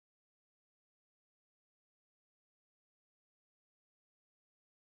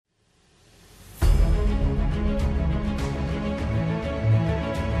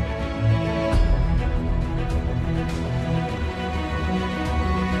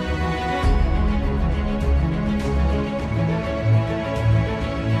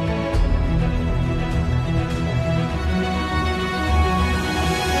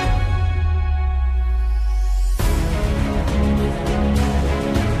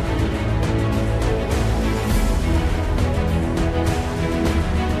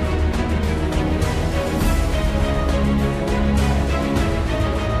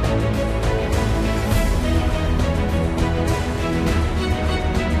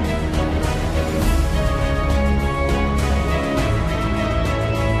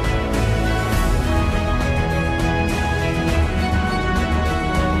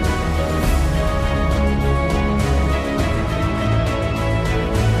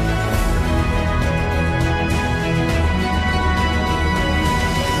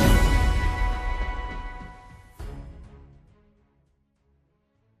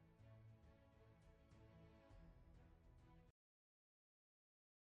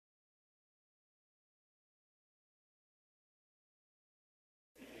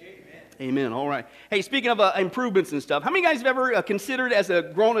Amen. All right. Hey, speaking of improvements and stuff, how many guys have ever considered as a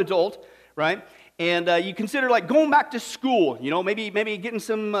grown adult, right? And you consider like going back to school, you know, maybe getting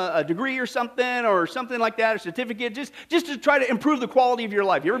some a degree or something like that, a certificate, just to try to improve the quality of your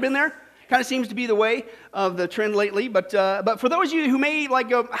life. You ever been there? Kind of seems to be the way of the trend lately. But for those of you who may like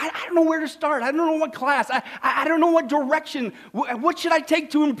go, I don't know where to start. I don't know what class. I don't know what direction. What should I take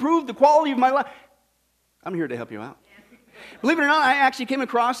to improve the quality of my life? I'm here to help you out. Believe it or not, I actually came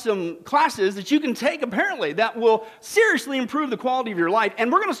across some classes that you can take, apparently, that will seriously improve the quality of your life.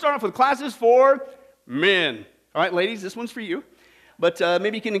 And we're going to start off with classes for men. All right, ladies, this one's for you. But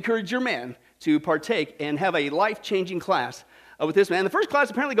maybe you can encourage your man to partake and have a life-changing class with this man. The first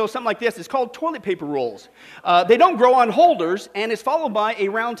class apparently goes something like this. It's called toilet paper rolls. They don't grow on holders, and it's followed by a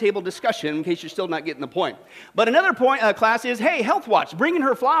roundtable discussion, in case you're still not getting the point. But another class is, hey, Health Watch. Bringing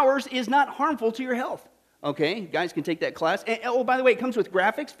her flowers is not harmful to your health. Okay, guys can take that class. And, oh, by the way, it comes with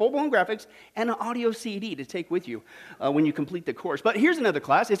graphics, full-blown graphics, and an audio CD to take with you when you complete the course. But here's another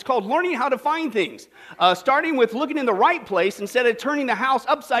class. It's called Learning How to Find Things, starting with looking in the right place instead of turning the house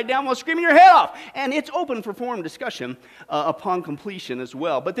upside down while screaming your head off. And it's open for forum discussion upon completion as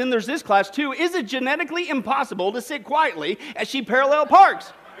well. But then there's this class, too. Is it genetically impossible to sit quietly as she parallel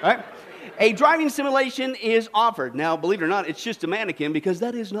parks? Right? A driving simulation is offered. Now, believe it or not, it's just a mannequin because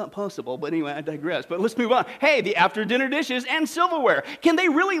that is not possible. But anyway, I digress. But let's move on. Hey, the after-dinner dishes and silverware. Can they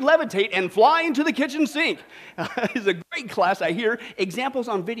really levitate and fly into the kitchen sink? It's a great class, I hear. Examples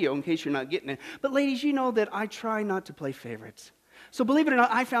on video in case you're not getting it. But ladies, you know that I try not to play favorites. So believe it or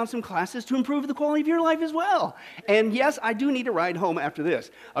not, I found some classes to improve the quality of your life as well. And yes, I do need a ride home after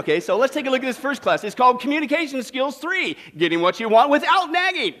this. Okay, so let's take a look at this first class. It's called Communication Skills 3, Getting What You Want Without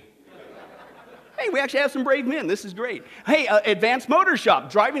Nagging. Hey, we actually have some brave men. This is great. Hey, Advanced Motor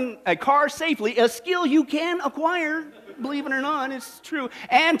Shop, driving a car safely, a skill you can acquire. Believe it or not, it's true.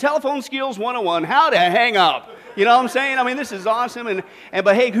 And Telephone Skills 101, how to hang up. You know what I'm saying? I mean, this is awesome.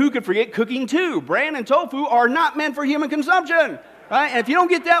 But hey, who could forget Cooking 2? Bran and tofu are not meant for human consumption. Right? And if you don't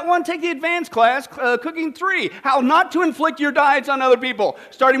get that one, take the advanced class, Cooking 3, how not to inflict your diets on other people,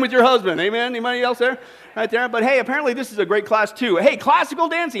 starting with your husband. Amen? Anybody else there? Right there. But hey, apparently this is a great class too. Hey, classical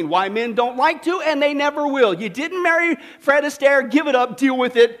dancing, why men don't like to and they never will. You didn't marry Fred Astaire, give it up, deal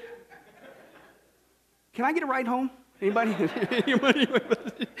with it. Can I get a ride home? Anybody?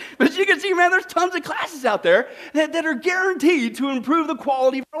 But you can see, man, there's tons of classes out there that are guaranteed to improve the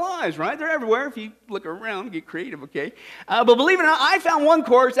quality of our lives, right? They're everywhere if you look around, get creative, okay? But believe it or not, I found one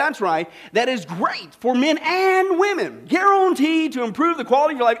course, that's right, that is great for men and women, guaranteed to improve the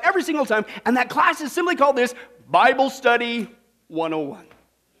quality of your life every single time, and that class is simply called this Bible Study 101.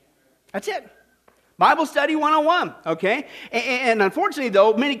 That's it. Bible Study 101, okay? And unfortunately,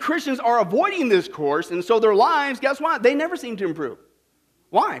 though, many Christians are avoiding this course, and so their lives, guess what? They never seem to improve.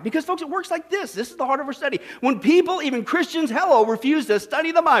 Why? Because, folks, it works like this. This is the heart of our study. When people, even Christians, refuse to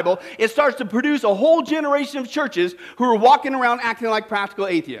study the Bible, it starts to produce a whole generation of churches who are walking around acting like practical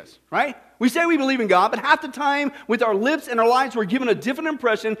atheists, right? We say we believe in God, but half the time with our lips and our lives, we're given a different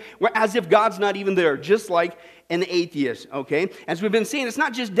impression as if God's not even there, just like an atheist, okay? As we've been seeing, it's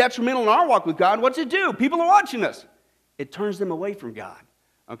not just detrimental in our walk with God. What's it do? People are watching us. It turns them away from God,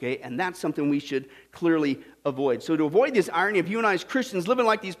 okay? And that's something we should clearly avoid. So to avoid this irony of you and I as Christians living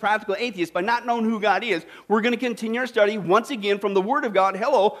like these practical atheists by not knowing who God is, we're going to continue our study once again from the Word of God,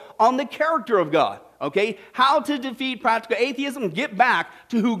 on the character of God. Okay, how to defeat practical atheism, get back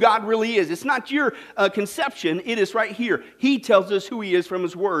to who God really is. It's not your conception, it is right here. He tells us who He is from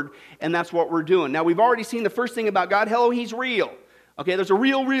His Word, and that's what we're doing. Now, we've already seen the first thing about God. He's real. Okay, there's a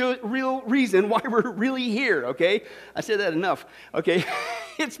real reason why we're really here, okay? I said that enough, okay?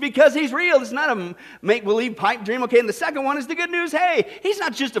 It's because He's real. It's not a make-believe pipe dream, okay? And the second one is the good news. Hey, He's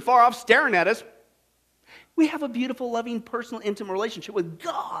not just afar off staring at us. We have a beautiful, loving, personal, intimate relationship with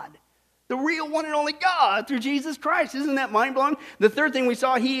God. The real one and only God through Jesus Christ. Isn't that mind-blowing? The third thing we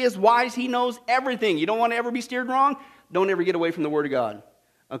saw, He is wise. He knows everything. You don't want to ever be steered wrong? Don't ever get away from the Word of God.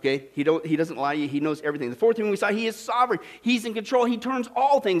 Okay? He doesn't lie to you. He knows everything. The fourth thing we saw, He is sovereign. He's in control. He turns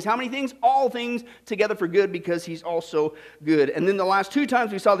all things. How many things? All things together for good because He's also good. And then the last two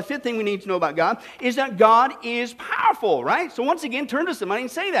times we saw, the fifth thing we need to know about God is that God is powerful, right? So once again, turn to somebody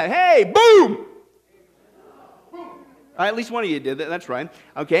and say that. Hey, boom! At least one of you did that. That's right.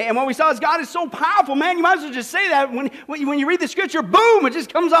 Okay. And what we saw is God is so powerful, man. You might as well just say that when you read the scripture. Boom! It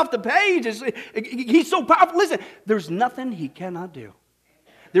just comes off the page. He's so powerful. Listen, there's nothing He cannot do.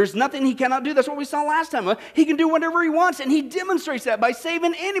 There's nothing He cannot do. That's what we saw last time. He can do whatever He wants, and He demonstrates that by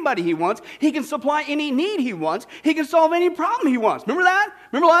saving anybody He wants. He can supply any need He wants. He can solve any problem He wants. Remember that?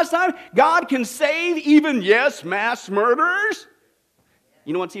 Remember last time? God can save even, yes, mass murderers.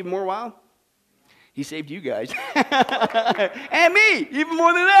 You know what's even more wild? He saved you guys. And me, even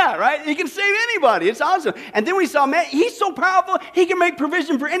more than that, right? He can save anybody. It's awesome. And then we saw, man, he's so powerful, he can make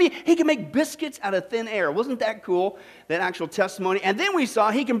provision for he can make biscuits out of thin air. Wasn't that cool, that actual testimony? And then we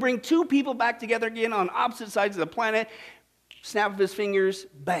saw he can bring two people back together again on opposite sides of the planet, snap of his fingers,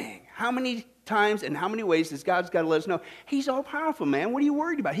 bang. How many times and how many ways does God's got to let us know? He's all powerful, man. What are you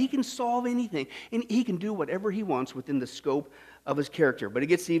worried about? He can solve anything, and he can do whatever he wants within the scope of his character. But it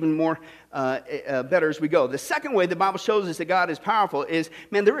gets even more better as we go. The second way the Bible shows us that God is powerful is,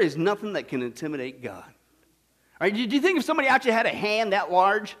 man, there is nothing that can intimidate God. All right, do you think if somebody actually had a hand that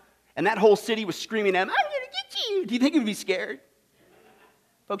large and that whole city was screaming at him, I'm going to get you, do you think he'd be scared?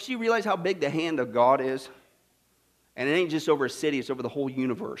 Folks, you realize how big the hand of God is? And it ain't just over a city, it's over the whole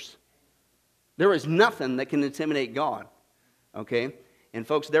universe. There is nothing that can intimidate God, okay? And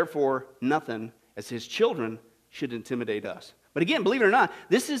folks, therefore, nothing as his children should intimidate us. But again, believe it or not,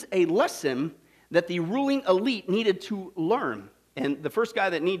 this is a lesson that the ruling elite needed to learn. And the first guy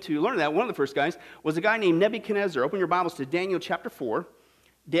that needed to learn that, one of the first guys, was a guy named Nebuchadnezzar. Open your Bibles to Daniel chapter 4.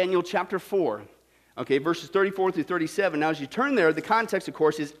 Daniel chapter 4, okay, verses 34 through 37. Now, as you turn there, the context, of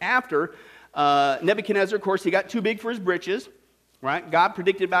course, is after Nebuchadnezzar, of course, he got too big for his britches. Right? God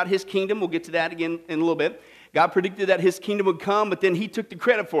predicted about his kingdom. We'll get to that again in a little bit. God predicted that his kingdom would come, but then he took the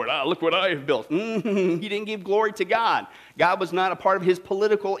credit for it. Look what I have built. He didn't give glory to God. God was not a part of his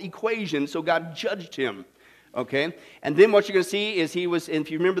political equation, so God judged him. Okay? And then what you're going to see is he was,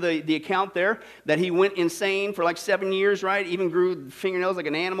 if you remember the account there, that he went insane for like 7 years, right? Even grew fingernails like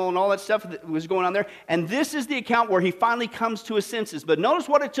an animal and all that stuff that was going on there. And this is the account where he finally comes to his senses. But notice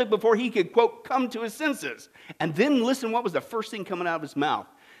what it took before he could, quote, come to his senses. And then listen, what was the first thing coming out of his mouth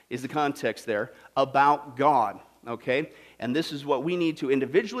is the context there about God, okay? And this is what we need to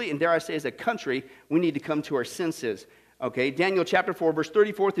individually, and dare I say as a country, we need to come to our senses, okay? Daniel chapter 4, verse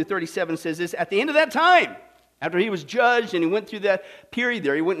 34 through 37 says this, at the end of that time, after he was judged and he went through that period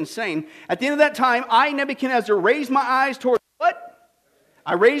there, he went insane. At the end of that time, I, Nebuchadnezzar, raised my eyes towards what?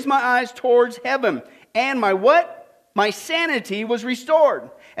 I raised my eyes towards heaven. And my what? My sanity was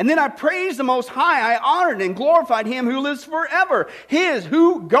restored. And then I praised the Most High. I honored and glorified him who lives forever.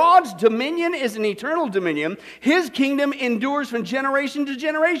 God's dominion is an eternal dominion. His kingdom endures from generation to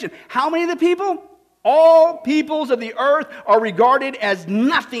generation. How many of the people? All peoples of the earth are regarded as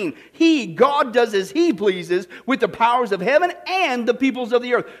nothing. God, does as he pleases with the powers of heaven and the peoples of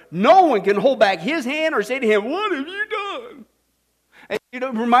the earth. No one can hold back his hand or say to him, what have you done? And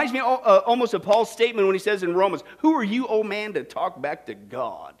it reminds me almost of Paul's statement when he says in Romans, who are you, O man, to talk back to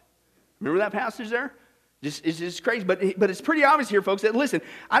God? Remember that passage there? It's just crazy, but it's pretty obvious here, folks, that listen,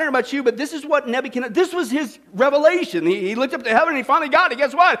 I don't know about you, but this is what Nebuchadnezzar, this was his revelation. He looked up to heaven and he finally got it.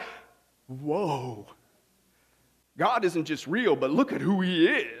 Guess what? Whoa. God isn't just real, but look at who he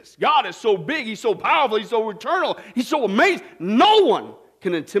is. God is so big, he's so powerful, he's so eternal, he's so amazing. No one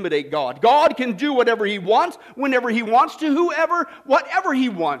can intimidate God. God can do whatever he wants, whenever he wants to, whatever he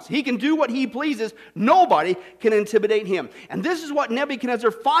wants. He can do what he pleases. Nobody can intimidate him. And this is what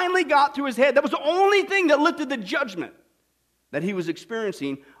Nebuchadnezzar finally got through his head. That was the only thing that lifted the judgment that he was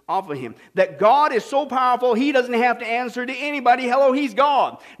experiencing off of him. That God is so powerful, he doesn't have to answer to anybody. Hello, he's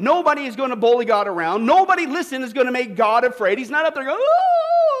God. Nobody is going to bully God around. Nobody, listen, is going to make God afraid. He's not up there going,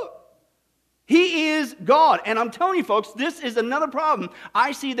 oh! He is God. And I'm telling you, folks, this is another problem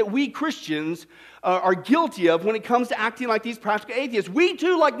I see that we Christians are guilty of when it comes to acting like these practical atheists. We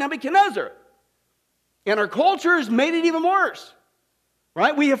too, like Nebuchadnezzar. And our culture has made it even worse.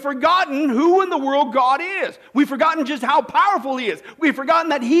 Right? We have forgotten who in the world God is. We've forgotten just how powerful he is. We've forgotten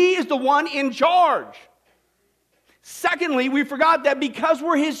that he is the one in charge. Secondly, we forgot that because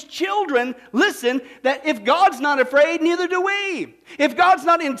we're his children, listen, that if God's not afraid, neither do we. If God's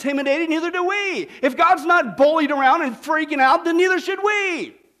not intimidated, neither do we. If God's not bullied around and freaking out, then neither should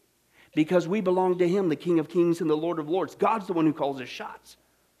we. Because we belong to him, the King of Kings and the Lord of Lords. God's the one who calls his shots.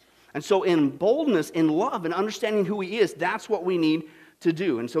 And so in boldness, in love, and understanding who he is, that's what we need to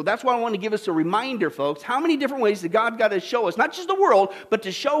do. And so that's why I want to give us a reminder, folks, how many different ways that God got to show us, not just the world, but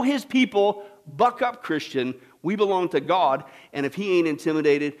to show his people, buck up, Christian, we belong to God, and if he ain't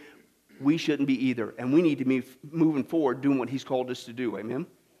intimidated, we shouldn't be either. And we need to be moving forward doing what he's called us to do. Amen?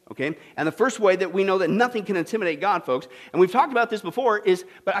 Okay? And the first way that we know that nothing can intimidate God, folks, and we've talked about this before, is,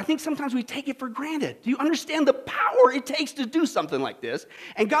 but I think sometimes we take it for granted. Do you understand the power it takes to do something like this?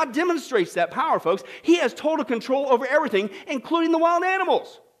 And God demonstrates that power, folks. He has total control over everything, including the wild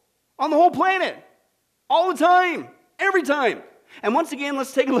animals on the whole planet. All the time. Every time. And once again,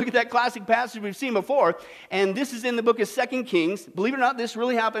 let's take a look at that classic passage we've seen before. And this is in the book of 2 Kings. Believe it or not, this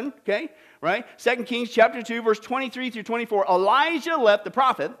really happened, okay? Right? 2 Kings chapter 2, verse 23 through 24. Elijah left the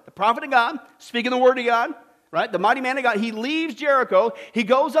prophet of God, speaking the word of God, right? The mighty man of God. He leaves Jericho. He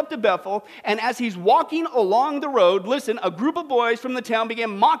goes up to Bethel. And as he's walking along the road, listen, a group of boys from the town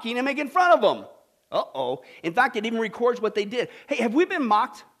began mocking and making fun of him. Uh-oh. In fact, it even records what they did. Hey, have we been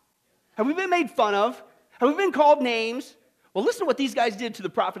mocked? Have we been made fun of? Have we been called names? Well, listen to what these guys did to the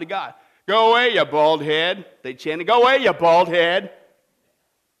prophet of God. Go away, you bald head. They chanted, go away, you bald head.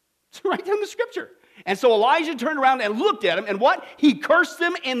 It's right there in the scripture. And so Elijah turned around and looked at him, and what? He cursed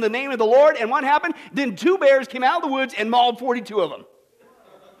them in the name of the Lord, and what happened? Then 2 bears came out of the woods and mauled 42 of them.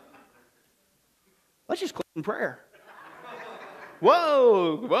 Let's just close in prayer.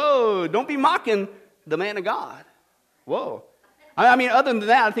 Whoa, don't be mocking the man of God. Whoa. I mean, other than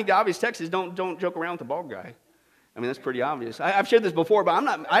that, I think the obvious text is don't joke around with the bald guy. I mean, that's pretty obvious. I've shared this before, but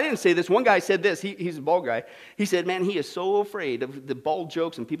I didn't say this. One guy said this. He's a bald guy. He said, man, he is so afraid of the bald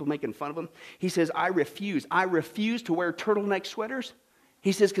jokes and people making fun of him. He says, I refuse to wear turtleneck sweaters.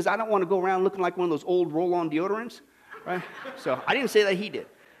 He says, because I don't want to go around looking like one of those old roll-on deodorants. Right? So I didn't say that, he did.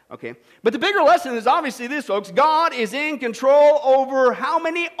 Okay. But the bigger lesson is obviously this, folks. God is in control over how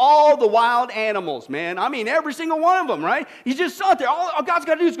many? All the wild animals, man. I mean, every single one of them, right? He's just out there. All God's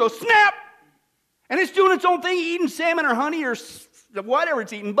got to do is go snap. And it's doing its own thing, eating salmon or honey or whatever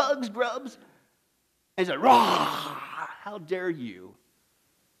it's eating, bugs, grubs. And it's like, rah, how dare you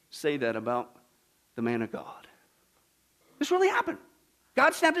say that about the man of God? This really happened.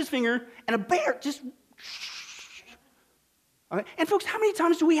 God snapped his finger, and a bear just... Right? And folks, how many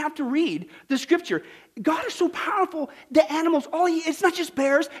times do we have to read the scripture? God is so powerful, the animals, it's not just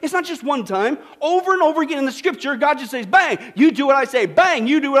bears, it's not just one time. Over and over again in the scripture, God just says, bang, you do what I say, bang,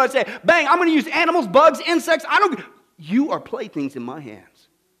 you do what I say, bang, I'm going to use animals, bugs, insects, you are playthings in my hands.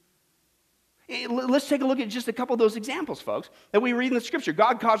 Let's take a look at just a couple of those examples, folks, that we read in the scripture.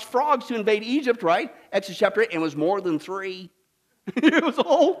 God caused frogs to invade Egypt, right? Exodus chapter 8, and it was more than 3. It was a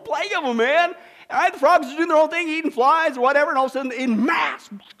whole plague of them, man. All right, the frogs are doing their own thing, eating flies or whatever, and all of a sudden, in mass,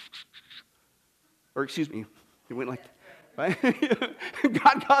 or excuse me, it went like, right?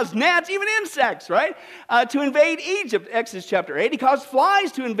 God caused gnats, even insects, right, to invade Egypt, Exodus chapter 8. He caused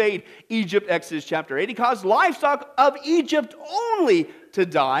flies to invade Egypt, Exodus chapter 8. He caused livestock of Egypt only to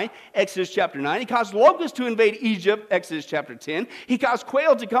die, Exodus chapter 9. He caused locusts to invade Egypt, Exodus chapter 10. He caused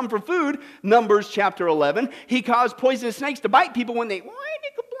quail to come for food, Numbers chapter 11. He caused poisonous snakes to bite people when they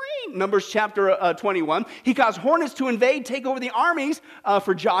complain, Numbers chapter 21. He caused hornets to invade, take over the armies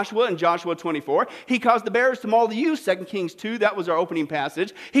for Joshua in Joshua 24. He caused the bears to maul the youth, 2 Kings 2. That was our opening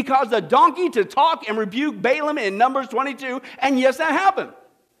passage. He caused a donkey to talk and rebuke Balaam in Numbers 22. And yes, that happened.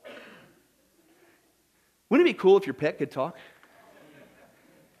 Wouldn't it be cool if your pet could talk?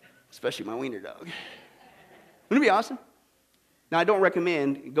 Especially my wiener dog. Wouldn't it be awesome? Now, I don't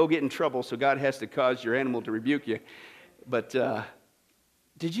recommend go get in trouble so God has to cause your animal to rebuke you. But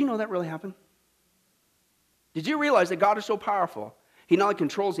did you know that really happened? Did you realize that God is so powerful? He not only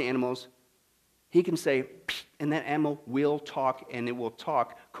controls the animals, he can say, psh, and that animal will talk, and it will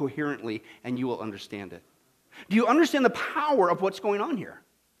talk coherently, and you will understand it. Do you understand the power of what's going on here?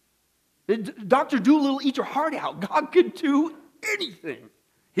 Dr. Doolittle, eat your heart out. God could do anything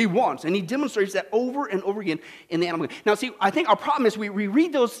he wants, and he demonstrates that over and over again in the animal. Now, see, I think our problem is we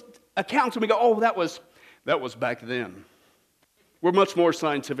read those accounts and we go, oh, that was back then. We're much more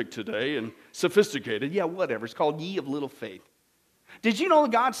scientific today and sophisticated. Yeah, whatever. It's called ye of little faith. Did you know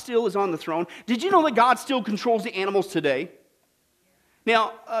that God still is on the throne? Did you know that God still controls the animals today?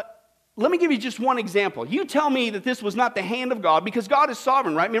 Now, let me give you just one example. You tell me that this was not the hand of God, because God is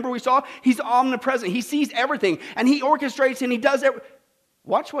sovereign, right? Remember we saw he's omnipresent. He sees everything, and he orchestrates, and he does everything.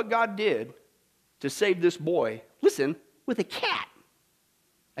 Watch what God did to save this boy. Listen, with a cat.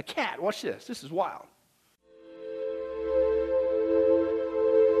 A cat. Watch this. This is wild.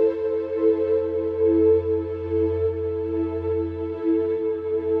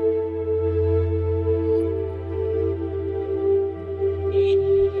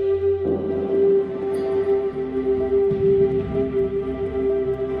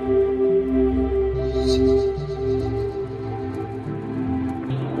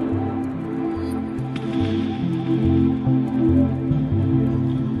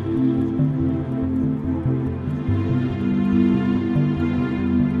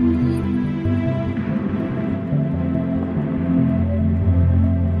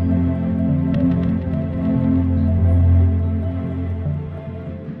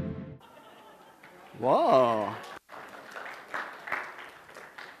 Whoa.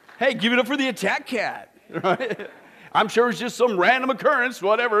 Hey, give it up for the attack cat. Right? I'm sure it's just some random occurrence,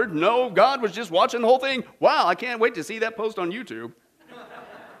 whatever. No, God was just watching the whole thing. Wow, I can't wait to see that post on YouTube.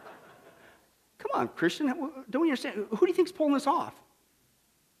 Come on, Christian, don't you understand? Who do you think's pulling this off?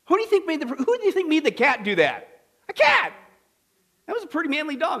 Who do you think made the cat do that? A cat. That was a pretty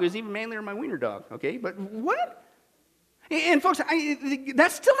manly dog. It was even manlier than my wiener dog, okay? But what? And folks,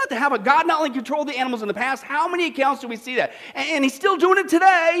 that's still not to have a God not only control the animals in the past. How many accounts do we see that? And he's still doing it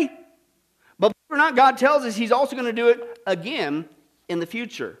today. But believe it or not, God tells us he's also going to do it again in the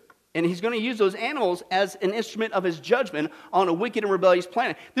future. And he's going to use those animals as an instrument of his judgment on a wicked and rebellious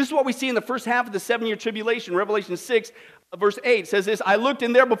planet. This is what we see in the first half of the 7-year tribulation. Revelation 6, verse 8 says this, I looked,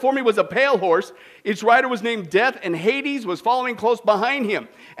 and there before me was a pale horse. Its rider was named Death, and Hades was following close behind him.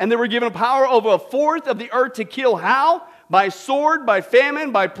 And they were given power over a fourth of the earth to kill. How? By sword, by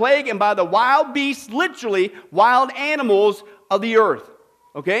famine, by plague, and by the wild beasts, literally wild animals of the earth.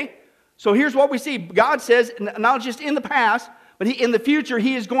 Okay? So here's what we see. God says, not just in the past, but in the future,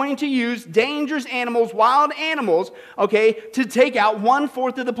 he is going to use dangerous animals, wild animals, okay, to take out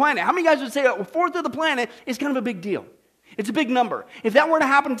 1/4 of the planet. How many guys would say a fourth of the planet is kind of a big deal? It's a big number. If that were to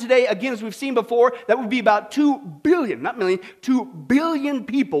happen today, again, as we've seen before, that would be about 2 billion, not million, 2 billion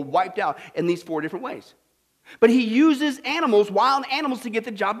people wiped out in these 4 different ways. But he uses animals, wild animals, to get the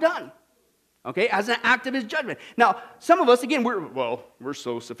job done. Okay, as an act of his judgment. Now, some of us, again, we're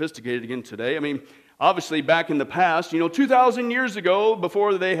so sophisticated again today. I mean, obviously back in the past, 2,000 years ago,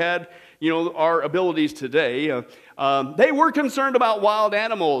 before they had, our abilities today, they were concerned about wild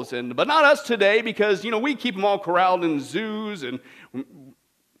animals, but not us today because, we keep them all corralled in zoos. And,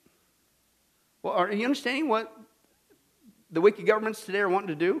 well, are you understanding what the wicked governments today are wanting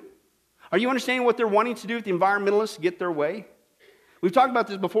to do? Are you understanding what they're wanting to do if the environmentalists get their way? We've talked about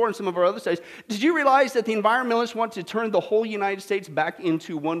this before in some of our other studies. Did you realize that the environmentalists want to turn the whole United States back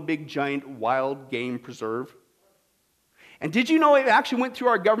into one big giant wild game preserve? And did you know it actually went through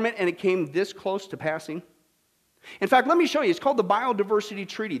our government and it came this close to passing? In fact, let me show you. It's called the Biodiversity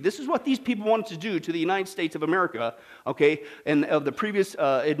Treaty. This is what these people wanted to do to the United States of America, okay, and of the previous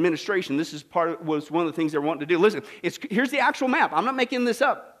administration. This is was one of the things they were wanting to do. Listen, here's the actual map. I'm not making this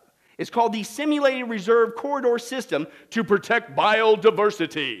up. It's called the Simulated Reserve Corridor System to Protect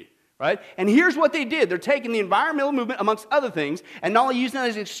Biodiversity, right? And here's what they did. They're taking the environmental movement, amongst other things, and not only using that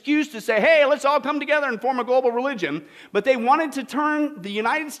as an excuse to say, hey, let's all come together and form a global religion, but they wanted to turn the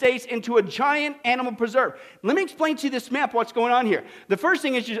United States into a giant animal preserve. Let me explain to you this map what's going on here. The first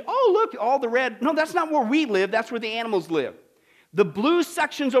thing is just, oh, look, all the red. No, that's not where we live. That's where the animals live. The blue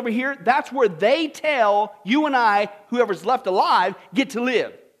sections over here, that's where they tell you and I, whoever's left alive, get to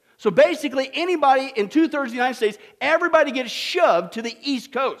live. So basically, anybody in 2/3 of the United States, everybody gets shoved to the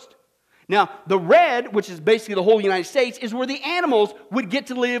East Coast. Now, the red, which is basically the whole United States, is where the animals would get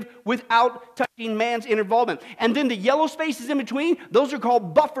to live without touching man's involvement. And then the yellow spaces in between, those are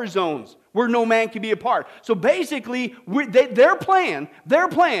called buffer zones, where no man can be a part. So basically, their plan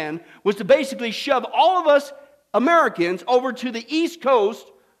was to basically shove all of us Americans over to the East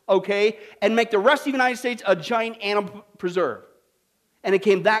Coast, okay, and make the rest of the United States a giant animal preserve. And it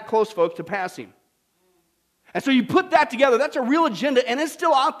came that close, folks, to passing. And so you put that together, that's a real agenda, and it's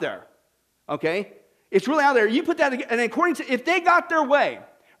still out there. Okay? It's really out there. You put that together, and according to, if they got their way,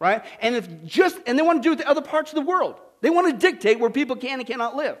 right, and they want to do it to other parts of the world. They want to dictate where people can and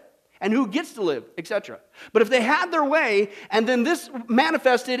cannot live, and who gets to live, etc. But if they had their way, and then this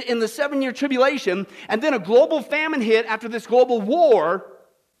manifested in the 7-year tribulation, and then a global famine hit after this global war,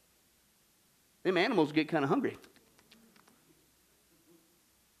 them animals get kind of hungry.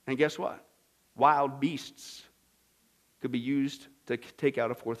 And guess what? Wild beasts could be used to take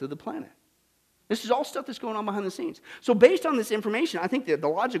out 1/4 of the planet. This is all stuff that's going on behind the scenes. So based on this information, I think that the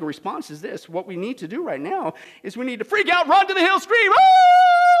logical response is this. What we need to do right now is we need to freak out, run to the hill, scream,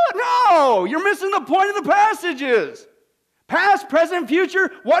 ah! No! You're missing the point of the passages. Past, present,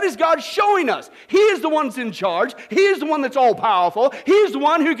 future, what is God showing us? He is the one that's in charge. He is the one that's all-powerful. He is the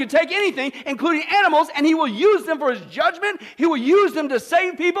one who can take anything, including animals, and he will use them for his judgment. He will use them to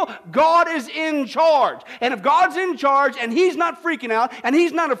save people. God is in charge. And if God's in charge and he's not freaking out and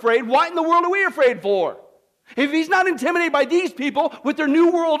he's not afraid, what in the world are we afraid for? If he's not intimidated by these people with their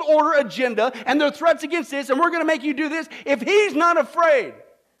New World Order agenda and their threats against this, and we're going to make you do this, if he's not afraid,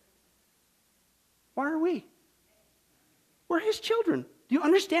 why are we? We're his children. Do you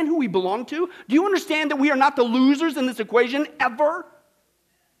understand who we belong to? Do you understand that we are not the losers in this equation ever?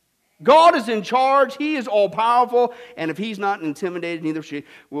 God is in charge. He is all-powerful. And if he's not intimidated, neither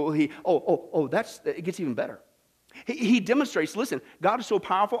will he. It gets even better. He demonstrates, listen, God is so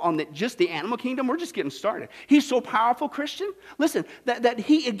powerful on just the animal kingdom. We're just getting started. He's so powerful, Christian. Listen, that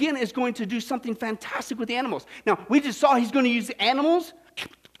he, again, is going to do something fantastic with the animals. Now, we just saw he's going to use the animals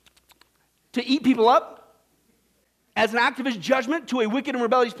to eat people up as an act of his judgment to a wicked and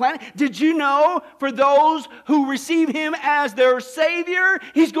rebellious planet. Did you know for those who receive him as their Savior,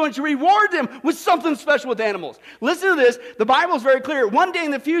 he's going to reward them with something special with animals? Listen to this. The Bible is very clear. One day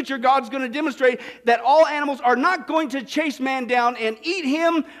in the future, God's going to demonstrate that all animals are not going to chase man down and eat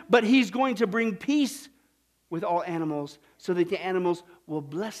him, but he's going to bring peace with all animals so that the animals will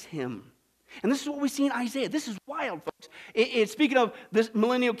bless him. And this is what we see in Isaiah. This is wild, folks. Speaking of this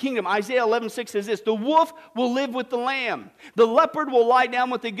millennial kingdom, Isaiah 11:6 says this: the wolf will live with the lamb. The leopard will lie down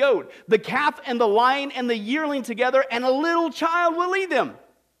with the goat. The calf and the lion and the yearling together, and a little child will lead them.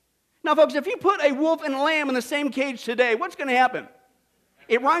 Now, folks, if you put a wolf and a lamb in the same cage today, what's going to happen?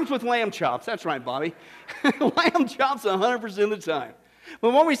 It rhymes with lamb chops. That's right, Bobby. Lamb chops 100% of the time.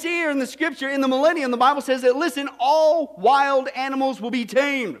 But what we see here in the scripture, in the millennium, the Bible says that, listen, all wild animals will be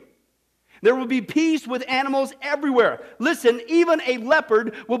tamed. There will be peace with animals everywhere. Listen, even a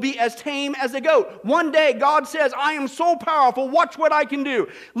leopard will be as tame as a goat. One day, God says, I am so powerful, watch what I can do.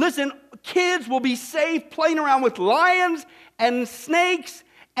 Listen, kids will be safe playing around with lions and snakes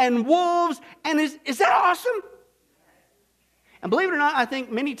and wolves. And is that awesome? And believe it or not, I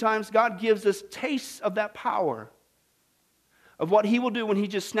think many times God gives us tastes of that power, of what he will do when he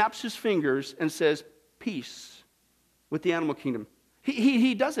just snaps his fingers and says, peace with the animal kingdom.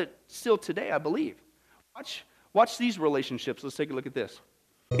 He does it still today, I believe. Watch these relationships. Let's take a look at this.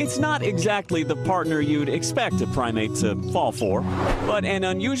 It's not exactly the partner you'd expect a primate to fall for, but an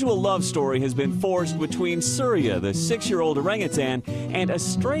unusual love story has been forged between Surya, the 6-year-old orangutan, and a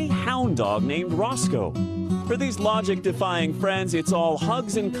stray hound dog named Roscoe. For these logic-defying friends, it's all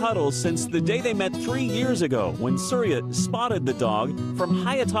hugs and cuddles since the day they met 3 years ago when Surya spotted the dog from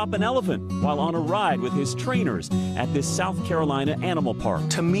high atop an elephant while on a ride with his trainers at this South Carolina animal park.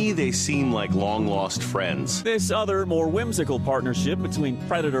 To me, they seem like long-lost friends. This other, more whimsical partnership between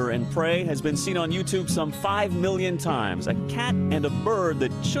predator and prey has been seen on YouTube some 5 million times. A cat and a bird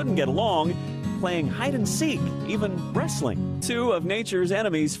that shouldn't get along, playing hide and seek, even wrestling. Two of nature's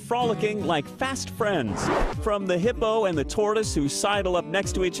enemies frolicking like fast friends. From the hippo and the tortoise who sidle up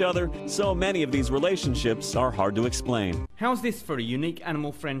next to each other, so many of these relationships are hard to explain. How's this for a unique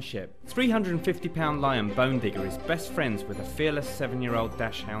animal friendship? 350-pound lion Bone Digger is best friends with a fearless 7-year-old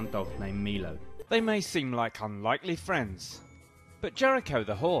dachshund dog named Milo. They may seem like unlikely friends, but Jericho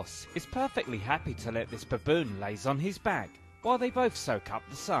the horse is perfectly happy to let this baboon laze on his back while they both soak up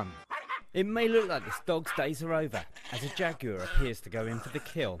the sun. It may look like this dog's days are over, as a jaguar appears to go in for the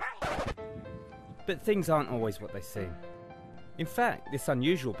kill. But things aren't always what they seem. In fact, this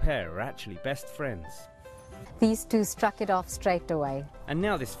unusual pair are actually best friends. These two struck it off straight away. And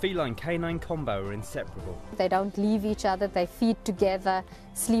now this feline-canine combo are inseparable. They don't leave each other, they feed together,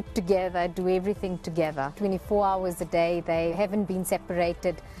 sleep together, do everything together. 24 hours a day, they haven't been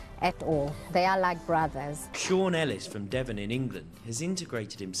separated at all. They are like brothers. Sean Ellis from Devon in England has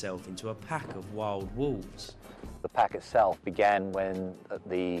integrated himself into a pack of wild wolves. The pack itself began when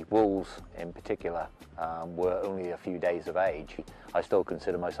the wolves in particular were only a few days of age. I still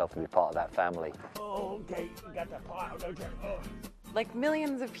consider myself to be part of that family. Okay, you got that part, okay. Like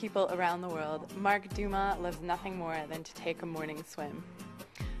millions of people around the world, Mark Dumas loves nothing more than to take a morning swim.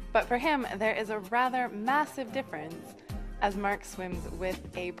 But for him, there is a rather massive difference as Mark swims with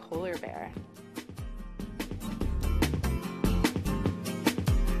a polar bear.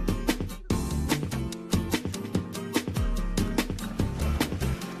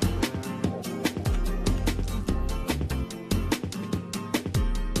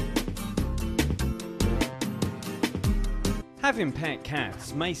 Having pet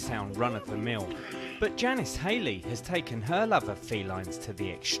cats may sound run-of-the-mill, but Janice Haley has taken her love of felines to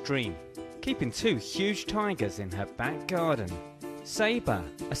the extreme, keeping 2 huge tigers in her back garden. Sabre,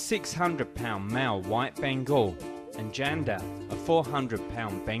 a 600-pound male white Bengal, and Janda, a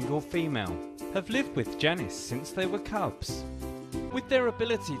 400-pound Bengal female, have lived with Janice since they were cubs. With their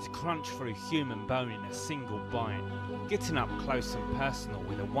ability to crunch through human bone in a single bite, getting up close and personal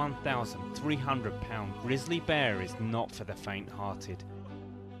with a 1,300-pound grizzly bear is not for the faint-hearted.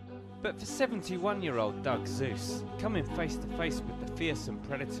 But for 71-year-old Doug Zeus, coming face to face with the fearsome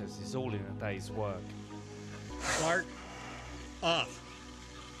predators is all in a day's work. Start off.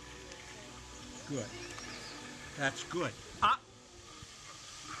 Good. That's good. Up.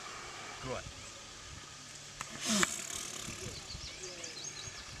 Good.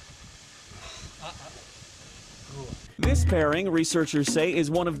 This pairing, researchers say,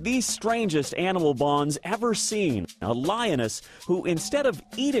 is one of the strangest animal bonds ever seen. A lioness who, instead of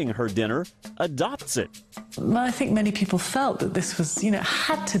eating her dinner, adopts it. I think many people felt that this was,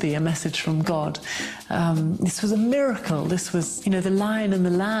 had to be a message from God. This was a miracle. This was, the lion and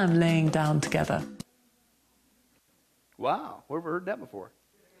the lamb laying down together. Wow, whoever heard that before?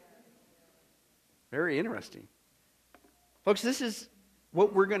 Very interesting. Folks, this is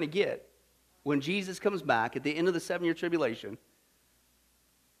what we're going to get when Jesus comes back at the end of the 7-year tribulation.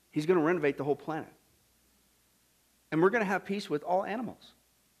 He's going to renovate the whole planet. And we're going to have peace with all animals.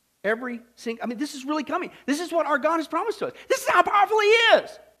 This is really coming. This is what our God has promised to us. This is how powerful He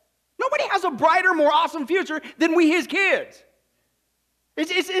is. Nobody has a brighter, more awesome future than we, His kids.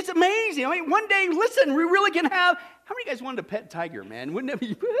 It's amazing. One day, listen, we really can have... How many of you guys wanted a pet tiger, man? Wouldn't that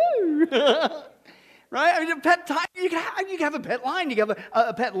be... Right? A pet tiger, you can have a pet lion, you can have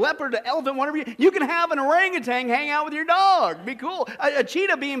a pet leopard, an elephant, whatever. You can have an orangutan hang out with your dog. Be cool. A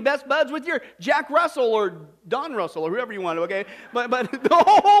cheetah being best buds with your Jack Russell or Don Russell or whoever you want to, okay? But the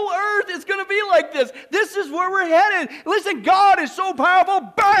whole earth is going to be like this. This is where we're headed. Listen, God is so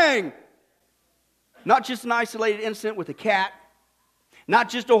powerful, bang! Not just an isolated incident with a cat, not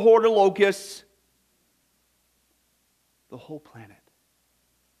just a horde of locusts, the whole planet.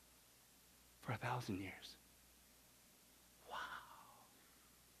 For 1,000 years. Wow.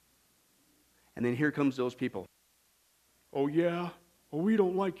 And then here comes those people. Oh yeah? Oh, we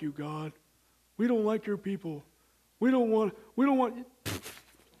don't like you, God. We don't like your people. We don't want Can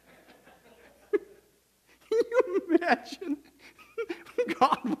you imagine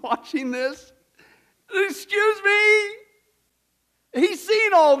God watching this? Excuse me? He's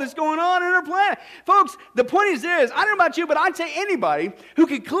seen all this going on in our planet. Folks, the point is this, I don't know about you, but I'd say anybody who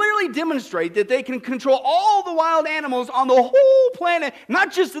can clearly demonstrate that they can control all the wild animals on the whole planet, not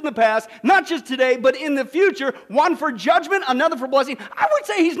just in the past, not just today, but in the future, one for judgment, another for blessing. I would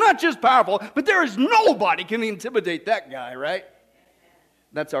say he's not just powerful, but there is nobody can intimidate that guy, right?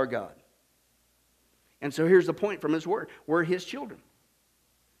 That's our God. And so here's the point from His Word. We're His children.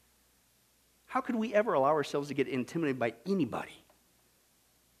 How could we ever allow ourselves to get intimidated by anybody?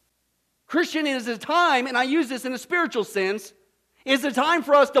 Christian, is a time, and I use this in a spiritual sense, is a time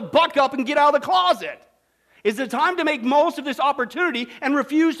for us to buck up and get out of the closet. It's a time to make most of this opportunity and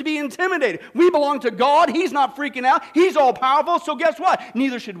refuse to be intimidated. We belong to God. He's not freaking out. He's all powerful. So guess what?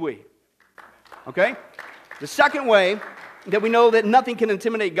 Neither should we. Okay? The second way that we know that nothing can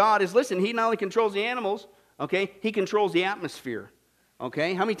intimidate God is, listen, He not only controls the animals, okay, He controls the atmosphere.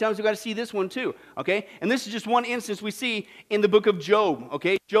 Okay, how many times have we got to see this one too? Okay, and this is just one instance we see in the book of Job.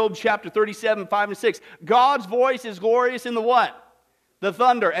 Okay, Job chapter 37, 5 and 6. God's voice is glorious in the what? The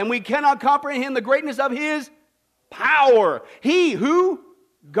thunder. And we cannot comprehend the greatness of His power. He who?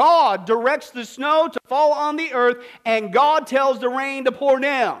 God directs the snow to fall on the earth, and God tells the rain to pour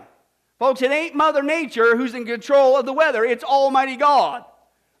down. Folks, it ain't Mother Nature who's in control of the weather. It's Almighty God.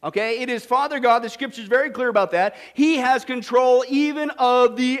 Okay, it is Father God. The Scripture is very clear about that. He has control even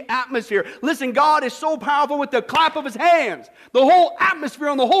of the atmosphere. Listen, God is so powerful with the clap of His hands. The whole atmosphere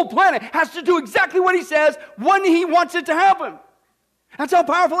on the whole planet has to do exactly what He says when He wants it to happen. That's how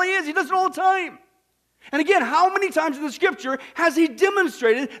powerful He is. He does it all the time. And again, how many times in the Scripture has He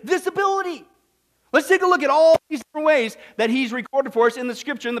demonstrated this ability? Let's take a look at all these different ways that He's recorded for us in the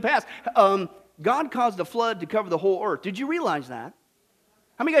Scripture in the past. God caused a flood to cover the whole earth. Did you realize that?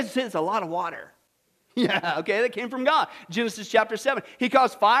 How many of you guys say it's a lot of water? Yeah, okay, that came from God. Genesis chapter 7. He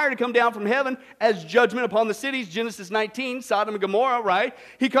caused fire to come down from heaven as judgment upon the cities. Genesis 19, Sodom and Gomorrah, right?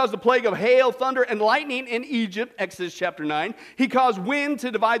 He caused the plague of hail, thunder, and lightning in Egypt. Exodus chapter 9. He caused wind to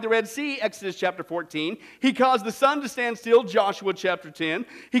divide the Red Sea. Exodus chapter 14. He caused the sun to stand still. Joshua chapter 10.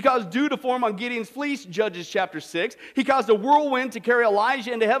 He caused dew to form on Gideon's fleece. Judges chapter 6. He caused a whirlwind to carry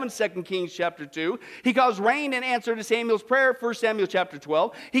Elijah into heaven. 2 Kings chapter 2. He caused rain in answer to Samuel's prayer. 1 Samuel chapter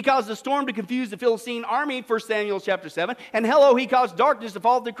 12. He caused a storm to confuse the Philistine army, 1 Samuel chapter 7. And hello, He caused darkness to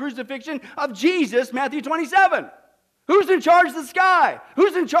fall at the crucifixion of Jesus, Matthew 27. Who's in charge of the sky?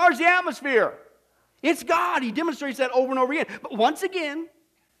 Who's in charge of the atmosphere? It's God. He demonstrates that over and over again. But once again,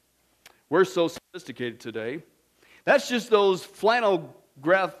 we're so sophisticated today. That's just those flannel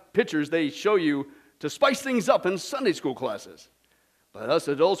graph pictures they show you to spice things up in Sunday school classes. But us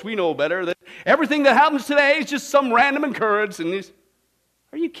adults, we know better that everything that happens today is just some random occurrence. And these,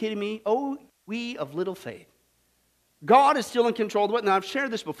 are you kidding me? Oh, we of little faith. God is still in control of the weather. Now, I've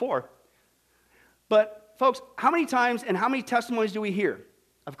shared this before. But, folks, how many times and how many testimonies do we hear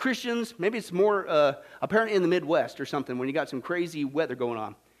of Christians? Maybe it's more apparent in the Midwest or something when you got some crazy weather going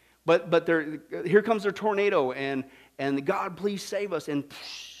on. But here comes a tornado and God, please save us. And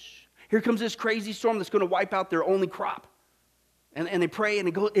Here comes this crazy storm that's going to wipe out their only crop. And they pray,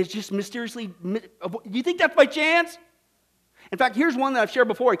 and it's just mysteriously, you think that's by chance? In fact, here's one that I've shared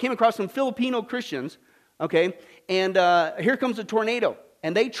before. I came across some Filipino Christians, okay, and here comes a tornado.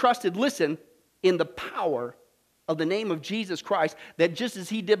 And they trusted, listen, in the power of the name of Jesus Christ, that just as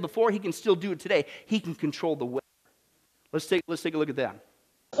he did before, he can still do it today. He can control the weather. Let's take a look at that.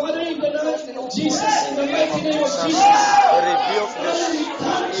 Father, in the name of Jesus, in the mighty name of Jesus, I rebuke this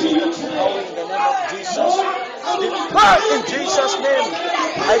in the name of Jesus. Depart in Jesus' name.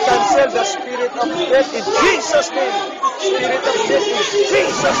 I cancel the spirit of death in Jesus' name. Spirit of death in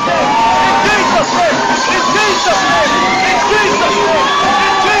Jesus' name. In Jesus' name. In Jesus' name. In Jesus' name. In Jesus' name.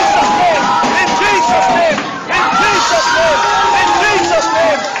 In Jesus' name. In Jesus'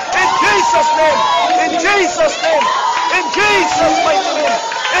 name. In Jesus' name. In Jesus' name. In Jesus' name. In Jesus' mighty name.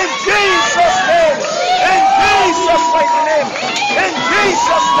 In Jesus' name. In Jesus' mighty name. In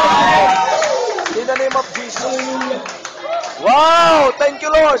Jesus' mighty name. In the name of Jesus. Wow, thank you,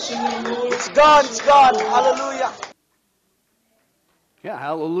 Lord. It's gone, it's gone. Hallelujah. Yeah,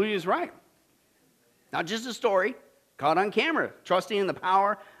 hallelujah is right. Not just a story, caught on camera, trusting in the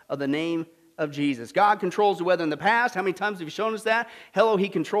power of the name of Jesus. God controls the weather in the past. How many times have you shown us that? Hello, he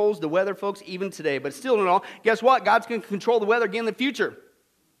controls the weather, folks, even today. But still in all, guess what? God's going to control the weather again in the future.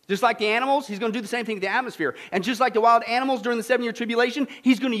 Just like the animals, he's going to do the same thing to the atmosphere. And just like the wild animals during the 7-year tribulation,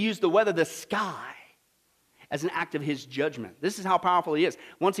 he's going to use the weather, the sky, as an act of his judgment. This is how powerful he is.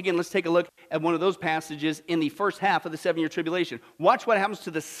 Once again, let's take a look at one of those passages in the first half of the 7-year tribulation. Watch what happens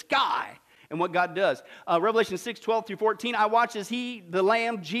to the sky and what God does. Revelation 6:12 through 14, I watched as he, the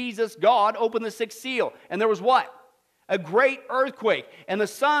Lamb, Jesus, God, opened the sixth seal. And there was what? A great earthquake. And the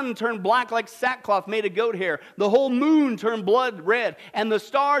sun turned black like sackcloth made of goat hair. The whole moon turned blood red. And the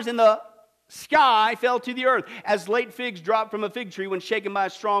stars in the sky fell to the earth as late figs drop from a fig tree when shaken by a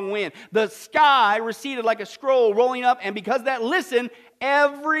strong wind. The sky receded like a scroll rolling up, and because of that, listen,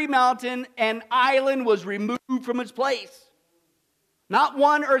 every mountain and island was removed from its place. Not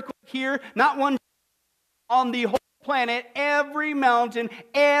one earthquake here, not one on the whole planet. Every mountain,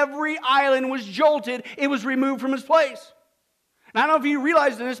 every island was jolted. It was removed from its place. And I don't know if you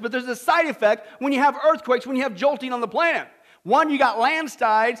realize this, but there's a side effect when you have earthquakes, when you have jolting on the planet. One, you got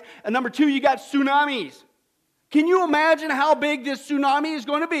landslides, and number two, you got tsunamis. Can you imagine how big this tsunami is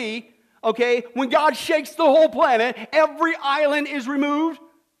going to be, okay, when God shakes the whole planet, every island is removed?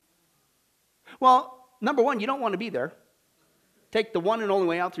 Well, number one, you don't want to be there. Take the one and only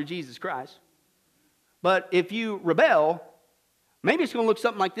way out through Jesus Christ. But if you rebel, maybe it's going to look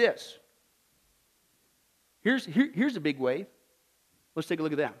something like this. Here's a big wave. Let's take a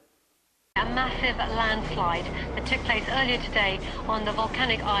look at that. A massive landslide that took place earlier today on the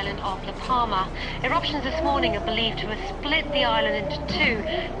volcanic island of La Palma. Eruptions this morning are believed to have split the island into two,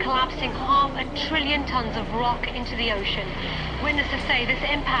 collapsing 500 billion tons of rock into the ocean. Witnesses say this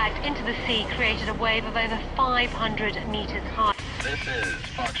impact into the sea created a wave of over 500 meters high. This is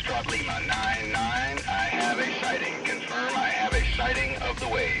Foxtrot Lima 99. I have a sighting. Confirm I have a sighting of the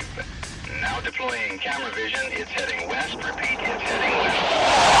wave. Now deploying camera vision. It's heading west. Repeat, it's heading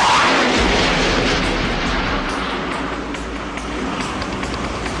west.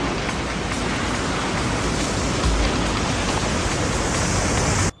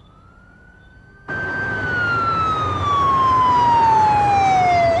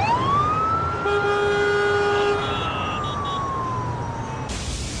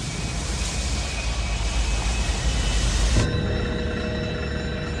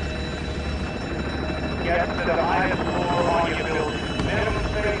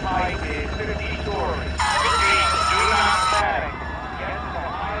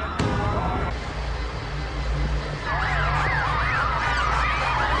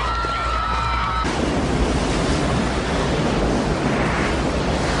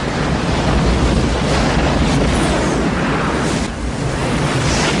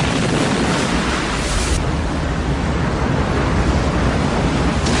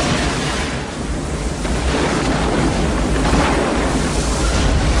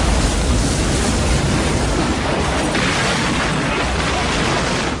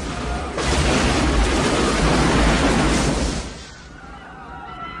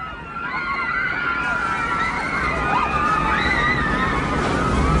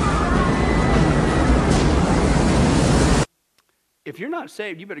 If you're not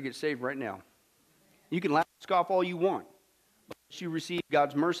saved, you better get saved right now. You can laugh and scoff all you want. But once you receive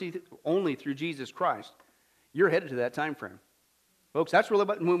God's mercy only through Jesus Christ, you're headed to that time frame. Folks, that's really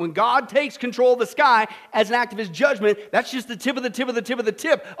about when God takes control of the sky as an act of his judgment, that's just the tip of the tip of the tip of the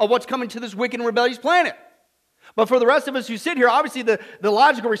tip of what's coming to this wicked and rebellious planet. But for the rest of us who sit here, obviously the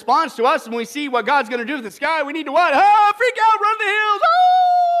logical response to us when we see what God's going to do to the sky, we need to what? Oh, freak out, run to the hills.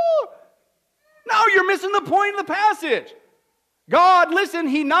 Oh! No, you're missing the point of the passage. God, listen,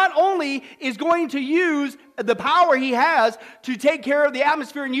 he not only is going to use the power he has to take care of the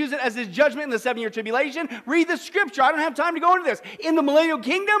atmosphere and use it as his judgment in the 7-year tribulation. Read the scripture. I don't have time to go into this. In the millennial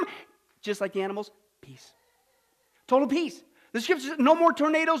kingdom, just like the animals, peace. Total peace. The scripture says no more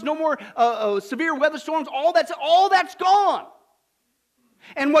tornadoes, no more severe weather storms. All that's gone.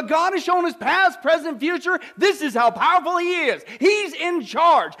 And what God has shown us past, present, future, this is how powerful he is. He's in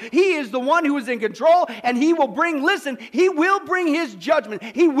charge. He is the one who is in control, and he will bring his judgment.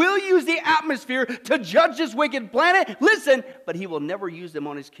 He will use the atmosphere to judge this wicked planet. Listen, but he will never use them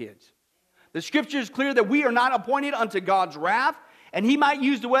on his kids. The scripture is clear that we are not appointed unto God's wrath, and he might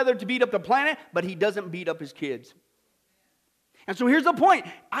use the weather to beat up the planet, but he doesn't beat up his kids. And so here's the point.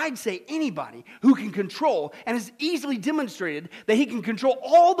 I'd say anybody who can control and has easily demonstrated that he can control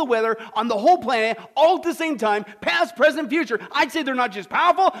all the weather on the whole planet all at the same time, past, present, future, I'd say they're not just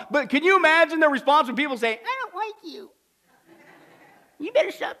powerful, but can you imagine their response when people say, I don't like you. You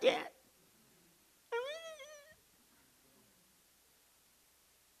better stop that.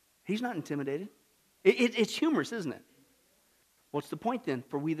 He's not intimidated. It's humorous, isn't it? What's the point then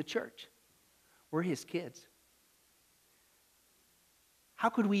for we the church? We're his kids. How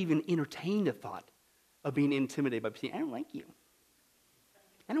could we even entertain the thought of being intimidated by saying, I don't like you.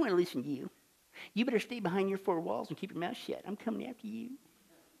 I don't want to listen to you. You better stay behind your four walls and keep your mouth shut. I'm coming after you.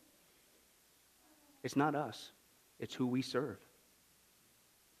 It's not us. It's who we serve.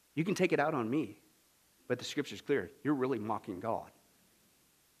 You can take it out on me, but the scripture's clear. You're really mocking God.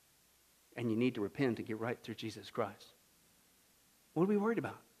 And you need to repent to get right through Jesus Christ. What are we worried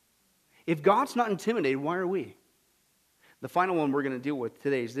about? If God's not intimidated, why are we? The final one we're going to deal with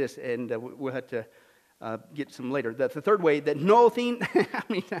today is this, and we'll have to get some later. The third way that nothing, how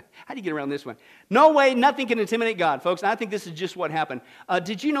do you get around this one? No way, nothing can intimidate God, folks. And I think this is just what happened.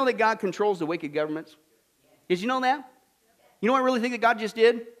 Did you know that God controls the wicked governments? Did you know that? You know what I really think that God just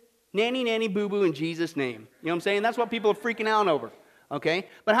did? Nanny, nanny, boo-boo in Jesus' name. You know what I'm saying? That's what people are freaking out over. Okay?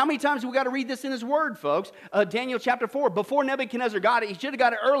 But how many times have we got to read this in his word, folks? Daniel chapter 4. Before Nebuchadnezzar got it, he should have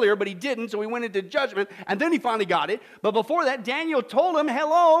got it earlier, but he didn't, so he went into judgment, and then he finally got it. But before that, Daniel told him,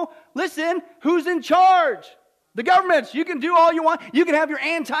 hello, listen, who's in charge? The governments. You can do all you want. You can have your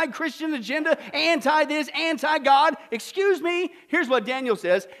anti-Christian agenda, anti-this, anti-God. Excuse me. Here's what Daniel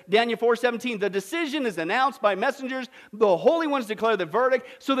says. Daniel 4:17. The decision is announced by messengers. The holy ones declare the verdict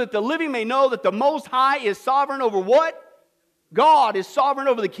so that the living may know that the Most High is sovereign over what? God is sovereign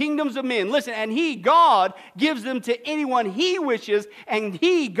over the kingdoms of men. Listen, and he, God, gives them to anyone he wishes, and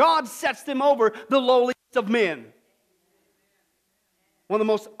he, God, sets them over the lowliest of men. One of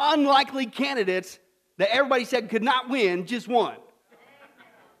the most unlikely candidates that everybody said could not win just won.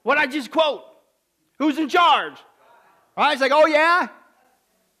 What I just quote? Who's in charge? Right? It's like, oh yeah?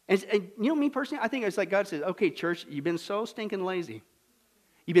 And you know me personally, I think it's like God says, okay, church, you've been so stinking lazy.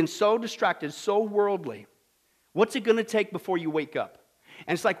 You've been so distracted, so worldly. What's it going to take before you wake up?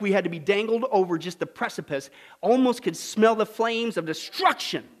 And it's like we had to be dangled over just the precipice, almost could smell the flames of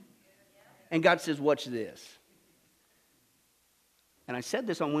destruction. And God says, watch this. And I said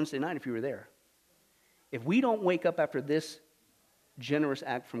this on Wednesday night if you were there. If we don't wake up after this generous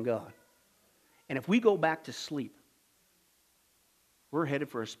act from God, and if we go back to sleep, we're headed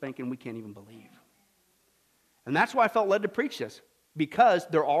for a spanking we can't even believe. And that's why I felt led to preach this. Because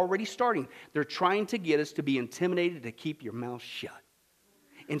they're already starting. They're trying to get us to be intimidated to keep your mouth shut.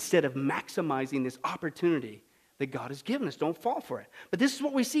 Instead of maximizing this opportunity that God has given us. Don't fall for it. But this is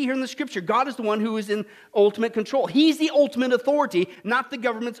what we see here in the scripture. God is the one who is in ultimate control. He's the ultimate authority, not the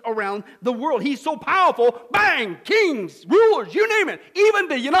governments around the world. He's so powerful, bang, kings, rulers, you name it. Even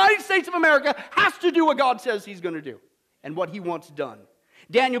the United States of America has to do what God says he's going to do and what he wants done.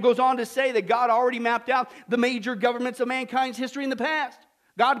 Daniel goes on to say that God already mapped out the major governments of mankind's history in the past.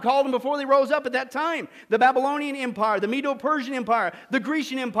 God called them before they rose up at that time. The Babylonian Empire, the Medo-Persian Empire, the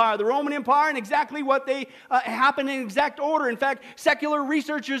Grecian Empire, the Roman Empire, and exactly what they happened in exact order. In fact, secular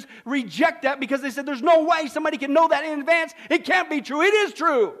researchers reject that because they said there's no way somebody can know that in advance. It can't be true. It is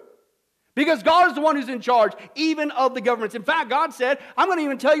true. Because God is the one who's in charge, even of the governments. In fact, God said, I'm going to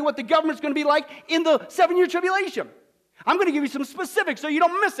even tell you what the government's going to be like in the 7-year tribulation. I'm going to give you some specifics so you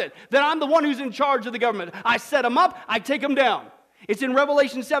don't miss it, that I'm the one who's in charge of the government. I set them up, I take them down. It's in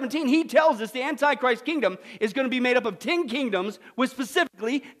Revelation 17. He tells us the Antichrist kingdom is going to be made up of 10 kingdoms with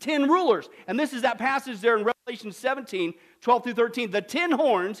specifically 10 rulers. And this is that passage there in Revelation 17, 12 through 13. The 10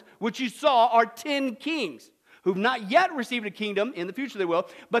 horns which you saw are 10 kings. who've not yet received a kingdom, in the future they will,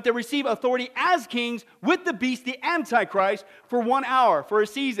 but they receive authority as kings with the beast, the Antichrist, for 1 hour, for a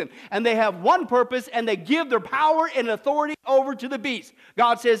season. And they have one purpose, and they give their power and authority over to the beast.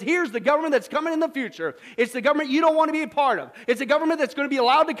 God says, here's the government that's coming in the future. It's the government you don't want to be a part of. It's a government that's going to be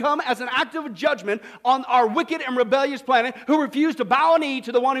allowed to come as an act of judgment on our wicked and rebellious planet who refuse to bow a knee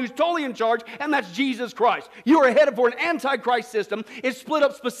to the one who's totally in charge, and that's Jesus Christ. You are headed for an Antichrist system. It's split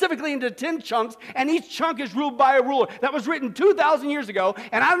up specifically into 10 chunks, and each chunk is ruled by a ruler. That was written 2,000 years ago,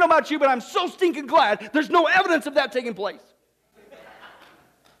 and I don't know about you, but I'm so stinking glad there's no evidence of that taking place.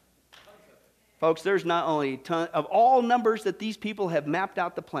 Folks, there's not only a ton of all numbers that these people have mapped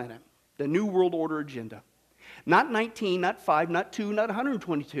out the planet, the New World Order agenda. Not 19, not 5, not 2, not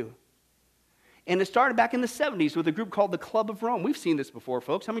 122. And it started back in the 70s with a group called the Club of Rome. We've seen this before,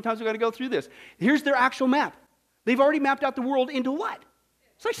 folks. How many times have we got to go through this? Here's their actual map. They've already mapped out the world into what?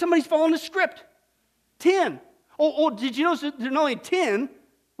 It's like somebody's following a script. 10. Oh, did you notice that there are only 10,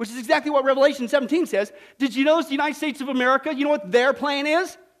 which is exactly what Revelation 17 says? Did you notice the United States of America, you know what their plan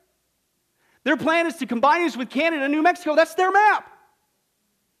is? Their plan is to combine us with Canada and New Mexico. That's their map.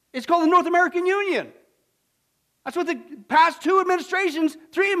 It's called the North American Union. That's what the past 2 administrations,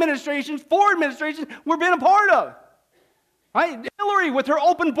 3 administrations, 4 administrations we've been a part of. Right? Hillary with her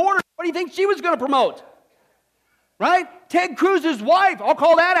open border, what do you think she was going to promote? Right? Ted Cruz's wife, I'll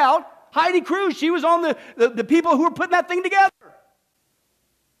call that out. Heidi Cruz, she was on the people who were putting that thing together.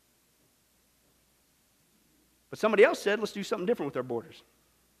 But somebody else said, let's do something different with our borders.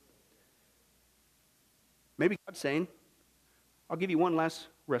 Maybe God's saying, I'll give you one last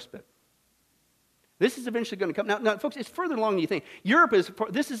respite. This is eventually going to come. Now, folks, it's further along than you think.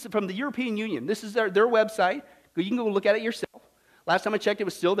 This is from the European Union. This is their website. You can go look at it yourself. Last time I checked, it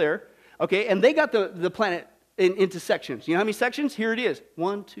was still there. Okay, and they got the planet into sections. You know how many sections? Here it is.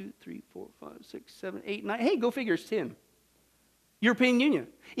 1, 2, 3, 4, 5, 6, 7, 8, 9. Hey, go figure, it's 10. European Union.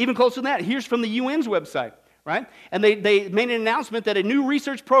 Even closer than that. Here's from the UN's website. Right? And they made an announcement that a new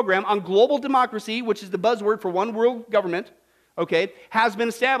research program on global democracy, which is the buzzword for one world government, okay, has been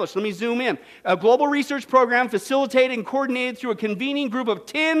established. Let me zoom in. A global research program facilitated and coordinated through a convening group of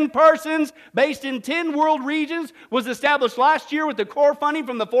 10 persons based in 10 world regions was established last year with the core funding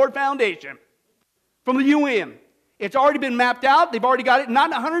from the Ford Foundation, from the UN. It's already been mapped out. They've already got it. Not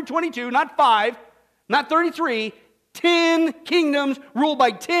 122, not 5, not 33, 10 kingdoms ruled by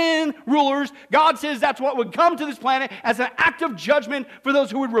 10 rulers. God says that's what would come to this planet as an act of judgment for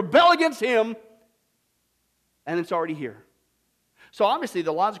those who would rebel against Him. And it's already here. So obviously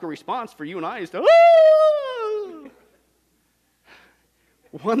the logical response for you and I is to, ah!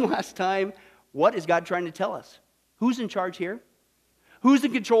 One last time, what is God trying to tell us? Who's in charge here? Who's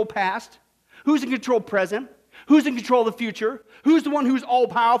in control past? Who's in control present? Who's in control of the future? Who's the one who's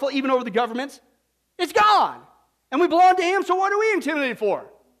all-powerful, even over the governments? It's God. And we belong to Him, so what are we intimidated for?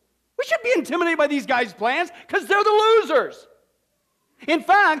 We shouldn't be intimidated by these guys' plans because they're the losers. In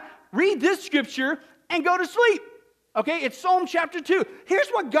fact, read this scripture and go to sleep. Okay, it's Psalm chapter 2. Here's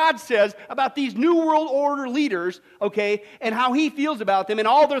what God says about these New World Order leaders, okay, and how He feels about them and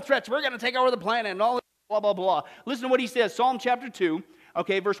all their threats. We're going to take over the planet and all this blah, blah, blah. Listen to what He says, Psalm chapter 2,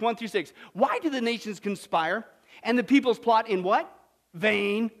 okay, verse 1 through 6. Why do the nations conspire and the peoples plot in what?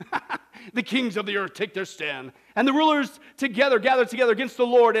 Vain. The kings of the earth take their stand, and the rulers gather together against the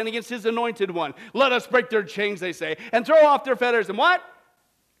Lord and against His anointed one. Let us break their chains, they say, and throw off their fetters. And what?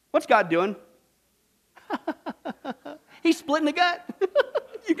 What's God doing? He's splitting the gut.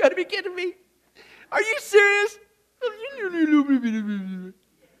 You got to be kidding me. Are you serious?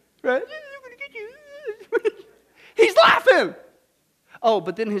 Right? He's laughing. Oh,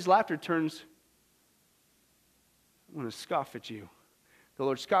 but then His laughter turns, I'm going to scoff at you. The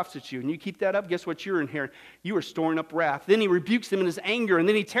Lord scoffs at you, and you keep that up, guess what you're inheriting? You are storing up wrath. Then He rebukes them in His anger, and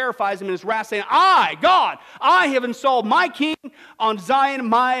then He terrifies them in His wrath, saying, I, God, I have installed my king on Zion,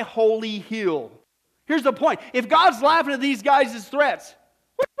 my holy hill. Here's the point. If God's laughing at these guys' threats,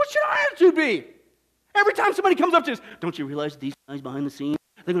 what should our attitude be? Every time somebody comes up to us, don't you realize these guys behind the scenes,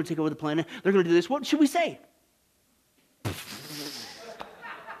 they're going to take over the planet, they're going to do this. What should we say?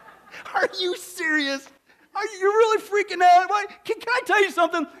 Are you serious? Are you really freaking out? Can I tell you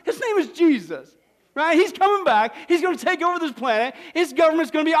something? His name is Jesus, right? He's coming back. He's going to take over this planet. His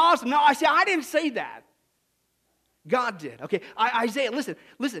government's going to be awesome. No, I didn't say that. God did. Okay, Isaiah, listen,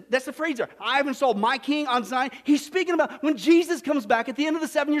 that's the phrase there. I have installed my king on Zion. He's speaking about when Jesus comes back at the end of the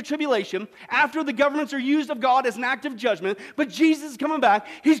 7-year tribulation, after the governments are used of God as an act of judgment, but Jesus is coming back.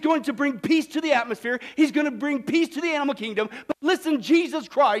 He's going to bring peace to the atmosphere. He's going to bring peace to the animal kingdom. But listen, Jesus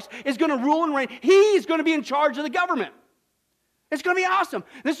Christ is going to rule and reign. He's going to be in charge of the government. It's going to be awesome.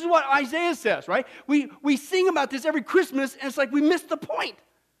 This is what Isaiah says, right? We sing about this every Christmas, and it's like we missed the point.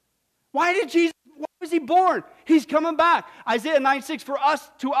 Why was he born? He's coming back. Isaiah 9:6,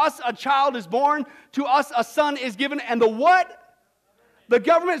 to us a child is born, to us a son is given, and the what? The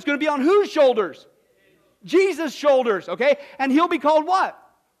government is going to be on whose shoulders? Jesus' shoulders, okay? And he'll be called what?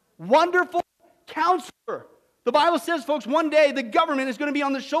 Wonderful Counselor. The Bible says, folks, one day the government is going to be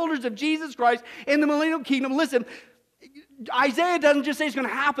on the shoulders of Jesus Christ in the millennial kingdom. Listen, Isaiah doesn't just say it's going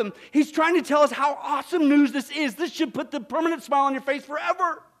to happen. He's trying to tell us how awesome news this is. This should put the permanent smile on your face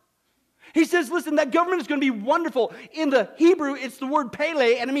forever. He says, listen, that government is going to be wonderful. In the Hebrew, it's the word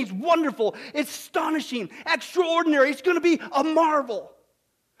Pele, and it means wonderful. It's astonishing, extraordinary. It's going to be a marvel.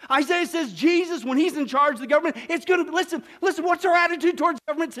 Isaiah says Jesus, when he's in charge of the government, it's going to, listen, what's our attitude towards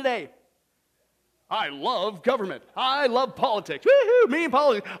government today? I love government. I love politics. Woohoo, me and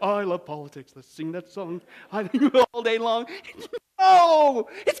politics. Oh, I love politics. Let's sing that song. I think all day long. No,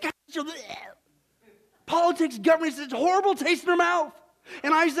 it's kind of politics, government, it's a horrible taste in their mouth.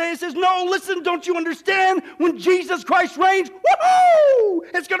 And Isaiah says, no, listen, don't you understand? When Jesus Christ reigns, woohoo!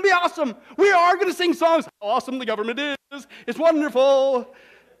 It's going to be awesome. We are going to sing songs. How awesome the government is. It's wonderful.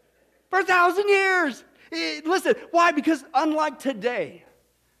 For 1,000 years. Listen, why? Because unlike today,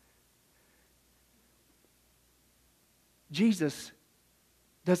 Jesus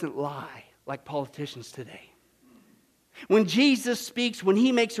doesn't lie like politicians today. When Jesus speaks, when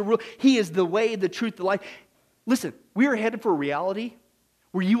he makes a rule, he is the way, the truth, the life. Listen, we are headed for a reality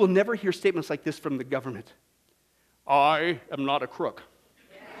where you will never hear statements like this from the government. I am not a crook.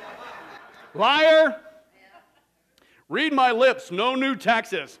 Liar. Read my lips, no new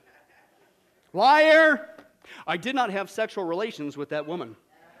taxes. Liar. I did not have sexual relations with that woman.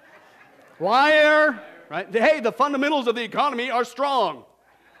 Liar. Right? Hey, the fundamentals of the economy are strong.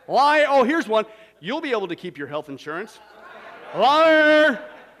 Liar. Oh, here's one. You'll be able to keep your health insurance. Liar.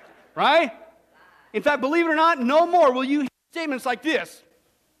 Right? In fact, believe it or not, no more will you hear statements like this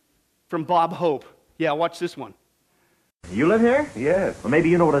from Bob Hope. Yeah, watch this one. You live here? Yes. Well, maybe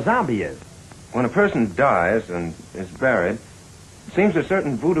you know what a zombie is. When a person dies and is buried, it seems there's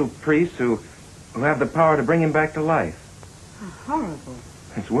certain voodoo priests who have the power to bring him back to life. Horrible.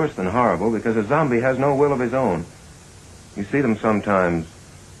 It's worse than horrible because a zombie has no will of his own. You see them sometimes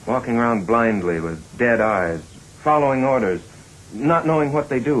walking around blindly with dead eyes, following orders, not knowing what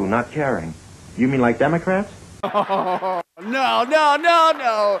they do, not caring. You mean like Democrats? Oh,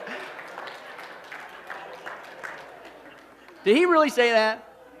 no. Did he really say that?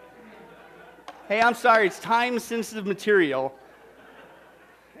 Hey, I'm sorry, it's time-sensitive material,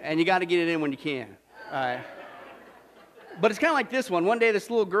 and you got to get it in when you can. All right. But it's kind of like this one. One day, this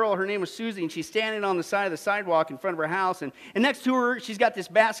little girl, her name was Susie, and she's standing on the side of the sidewalk in front of her house, and next to her, she's got this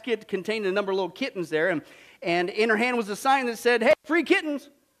basket containing a number of little kittens there, and in her hand was a sign that said, hey, free kittens.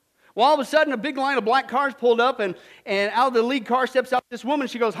 Well, all of a sudden, a big line of black cars pulled up, and out of the lead car steps out this woman.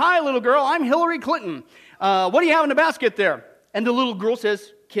 She goes, hi, little girl, I'm Hillary Clinton. What do you have in the basket there? And the little girl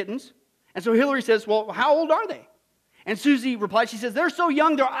says, kittens. And so Hillary says, well, how old are they? And Susie replies, she says, they're so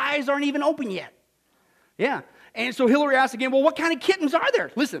young, their eyes aren't even open yet. Yeah. And so Hillary asks again, well, what kind of kittens are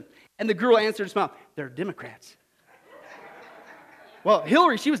there? Listen. And the girl answered, smile, they're Democrats. Well,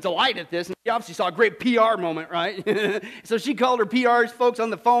 Hillary, she was delighted at this, and she obviously saw a great PR moment, right? So she called her PR folks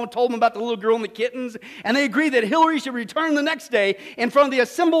on the phone, told them about the little girl and the kittens, and they agreed that Hillary should return the next day in front of the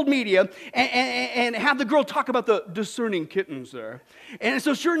assembled media and have the girl talk about the discerning kittens there. And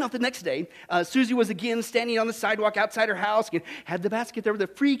so sure enough, the next day, Susie was again standing on the sidewalk outside her house and had the basket there with the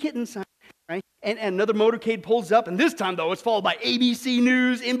free kitten sign. Right? And another motorcade pulls up, and this time, though, it's followed by ABC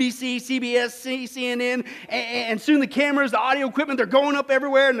News, NBC, CBS, CNN, and soon the cameras, the audio equipment, they're going up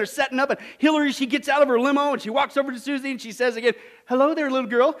everywhere, and they're setting up, and Hillary, she gets out of her limo, and she walks over to Susie, and she says again, hello there, little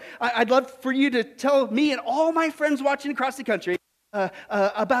girl. I'd love for you to tell me and all my friends watching across the country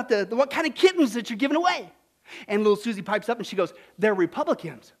about the what kind of kittens that you're giving away. And little Susie pipes up, and she goes, they're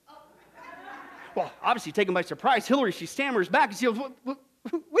Republicans. Well, obviously taken by surprise, Hillary, she stammers back, and she goes,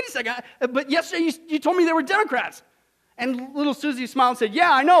 wait a second, but yesterday you told me they were Democrats. And little Susie smiled and said,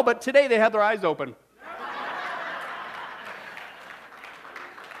 yeah, I know, but today they had their eyes open.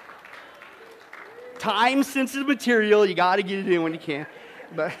 Time-sensitive material, you got to get it in when you can.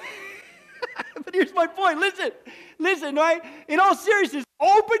 But here's my point. Listen, right? In all seriousness,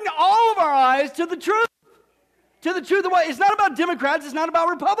 open all of our eyes to the truth. To the truth of what? It's not about Democrats, it's not about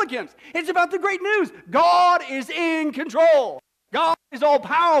Republicans. It's about the great news. God is in control. God is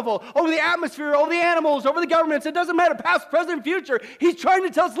all-powerful over the atmosphere, over the animals, over the governments. It doesn't matter, past, present, future. He's trying to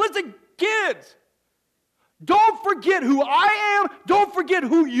tell us, listen, kids, don't forget who I am. Don't forget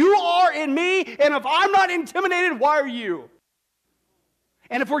who you are in me. And if I'm not intimidated, why are you?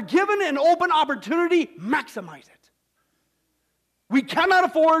 And if we're given an open opportunity, maximize it. We cannot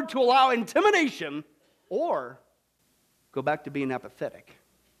afford to allow intimidation or go back to being apathetic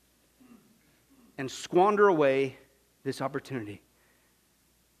and squander away this opportunity.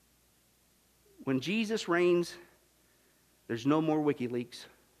 When Jesus reigns, there's no more WikiLeaks.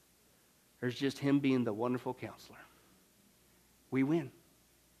 There's just him being the wonderful counselor. We win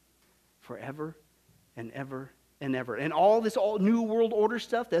forever and ever and ever. And all this new world order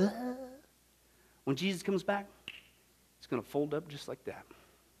stuff, when Jesus comes back, it's going to fold up just like that.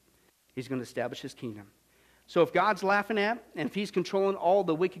 He's going to establish his kingdom. So if God's laughing at, and if he's controlling all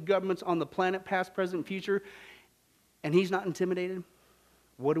the wicked governments on the planet, past, present, future, and he's not intimidated,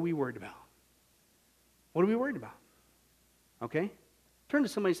 what are we worried about? What are we worried about? Okay? Turn to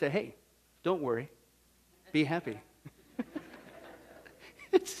somebody and say, hey, don't worry. Be happy.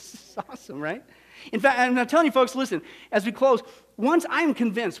 It's awesome, right? In fact, I'm telling you folks, listen, as we close, once I'm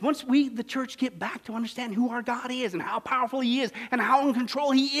convinced, once we, the church, get back to understand who our God is and how powerful he is and how in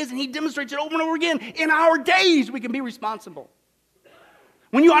control he is, and he demonstrates it over and over again, in our days we can be responsible.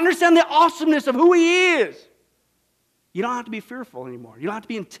 When you understand the awesomeness of who he is, you don't have to be fearful anymore. You don't have to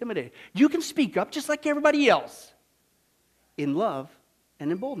be intimidated. You can speak up just like everybody else in love and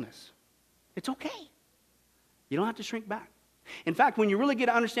in boldness. It's okay. You don't have to shrink back. In fact, when you really get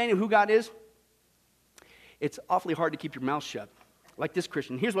an understanding of who God is, it's awfully hard to keep your mouth shut. Like this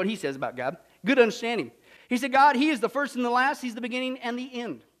Christian. Here's what he says about God. Good understanding. He said, God, he is the first and the last. He's the beginning and the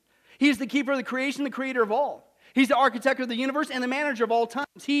end. He is the keeper of the creation, the creator of all. He's the architect of the universe and the manager of all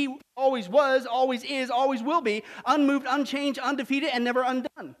times. He always was, always is, always will be, unmoved, unchanged, undefeated, and never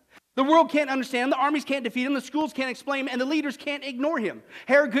undone. The world can't understand him, the armies can't defeat him, the schools can't explain him, and the leaders can't ignore him.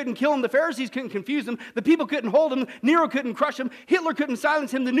 Herod couldn't kill him, the Pharisees couldn't confuse him, the people couldn't hold him, Nero couldn't crush him, Hitler couldn't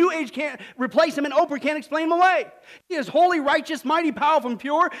silence him, the New Age can't replace him, and Oprah can't explain him away. He is holy, righteous, mighty, powerful, and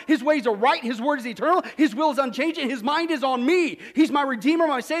pure. His ways are right, his word is eternal, his will is unchanging, his mind is on me. He's my Redeemer,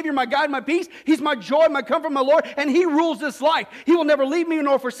 my Savior, my guide, my peace. He's my joy, my comfort, my Lord, and he rules this life. He will never leave me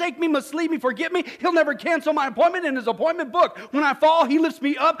nor forsake me, must leave me, forget me. He'll never cancel my appointment in his appointment book. When I fall, he lifts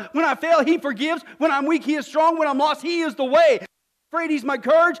me up. When I fail, he forgives. When I'm weak, he is strong. When I'm lost, he is the way. When I'm afraid, he's my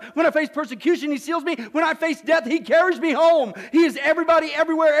courage. When I face persecution, he seals me. When I face death, he carries me home. He is everybody,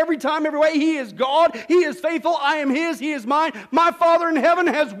 everywhere, every time, every way. He is God. He is faithful. I am his. He is mine. My Father in heaven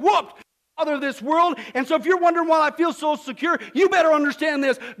has whooped the father of this world. And so if you're wondering why I feel so secure, you better understand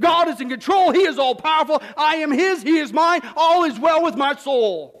this. God is in control. He is all powerful. I am his. He is mine. All is well with my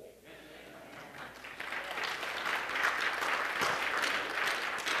soul.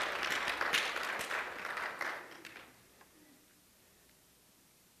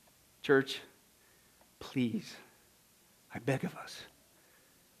 Church, please, I beg of us,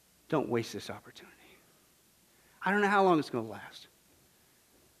 don't waste this opportunity. I don't know how long it's going to last,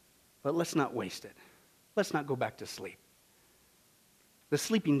 but let's not waste it. Let's not go back to sleep. The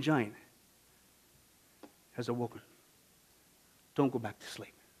sleeping giant has awoken. Don't go back to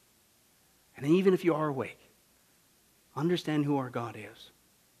sleep. And even if you are awake, understand who our God is.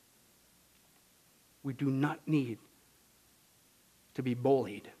 We do not need to be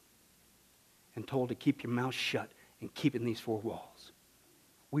bullied and told to keep your mouth shut and keep in these four walls.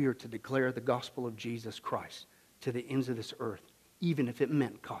 We are to declare the gospel of Jesus Christ to the ends of this earth, even if it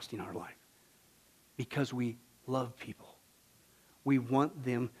meant costing our life. Because we love people. We want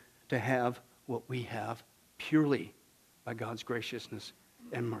them to have what we have purely by God's graciousness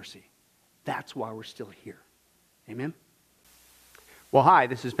and mercy. That's why we're still here. Amen? Well, hi,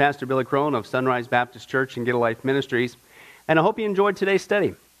 this is Pastor Billy Crone of Sunrise Baptist Church and Get a Life Ministries, and I hope you enjoyed today's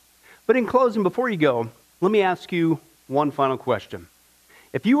study. But in closing, before you go, let me ask you one final question.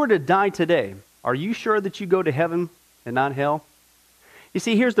 If you were to die today, are you sure that you go to heaven and not hell? You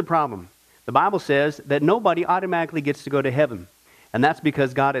see, here's the problem. The Bible says that nobody automatically gets to go to heaven. And that's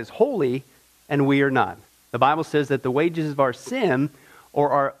because God is holy and we are not. The Bible says that the wages of our sin or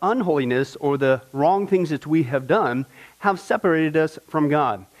our unholiness or the wrong things that we have done have separated us from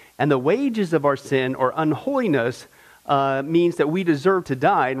God. And the wages of our sin or unholiness means that we deserve to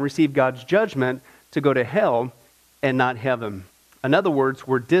die and receive God's judgment to go to hell and not heaven. In other words,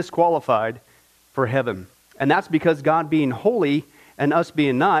 we're disqualified for heaven. And that's because God being holy and us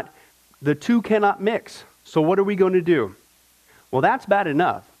being not, the two cannot mix. So what are we going to do? Well, that's bad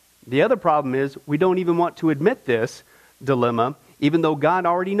enough. The other problem is we don't even want to admit this dilemma, even though God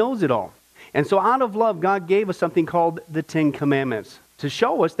already knows it all. And so out of love, God gave us something called the Ten Commandments to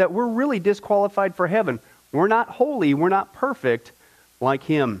show us that we're really disqualified for heaven. We're not holy. We're not perfect like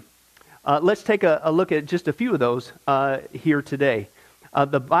him. Let's take a look at just a few of those here today.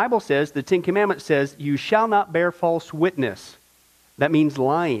 The Bible says, the Ten Commandments says, you shall not bear false witness. That means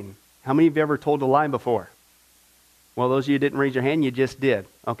lying. How many of you ever told a lie before? Well, those of you who didn't raise your hand, you just did.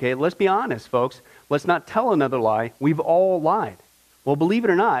 Okay, let's be honest, folks. Let's not tell another lie. We've all lied. Well, believe it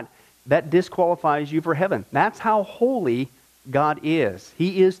or not, that disqualifies you for heaven. That's how holy God is.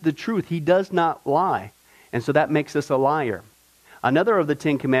 He is the truth. He does not lie. And so that makes us a liar. Another of the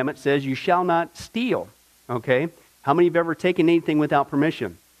 10 Commandments says, you shall not steal. Okay? How many of you have ever taken anything without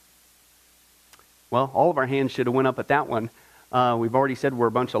permission? Well, all of our hands should have went up at that one. We've already said we're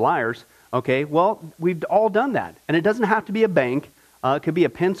a bunch of liars. Okay, well, we've all done that. And it doesn't have to be a bank. It could be a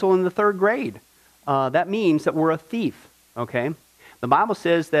pencil in the 3rd grade. That means that we're a thief. Okay? The Bible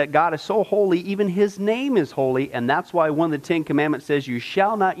says that God is so holy, even his name is holy. And that's why one of the 10 Commandments says, you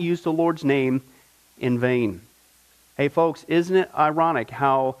shall not use the Lord's name in vain. Hey, folks, isn't it ironic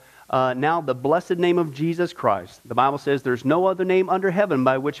how now the blessed name of Jesus Christ, the Bible says there's no other name under heaven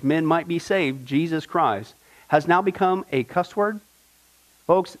by which men might be saved, Jesus Christ, has now become a cuss word?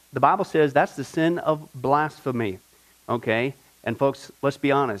 Folks, the Bible says that's the sin of blasphemy, okay? And folks, let's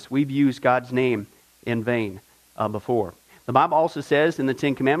be honest, we've used God's name in vain before. The Bible also says in the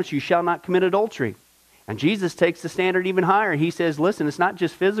 10 Commandments, you shall not commit adultery. And Jesus takes the standard even higher. He says, listen, it's not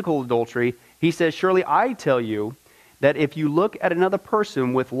just physical adultery. He says, surely I tell you that if you look at another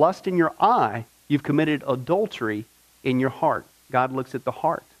person with lust in your eye, you've committed adultery in your heart. God looks at the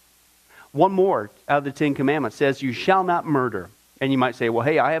heart. One more out of the 10 Commandments says, you shall not murder. And you might say, well,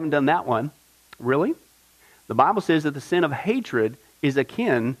 hey, I haven't done that one. Really? The Bible says that the sin of hatred is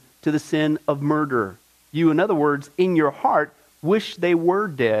akin to the sin of murder. You, in other words, in your heart, wish they were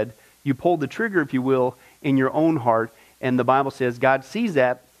dead. You pulled the trigger, if you will, in your own heart. And the Bible says God sees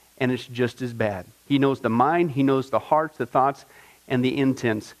that, and it's just as bad. He knows the mind, he knows the hearts, the thoughts, and the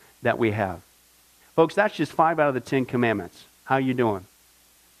intents that we have. Folks, that's just 5 out of the 10 Commandments. How you doing?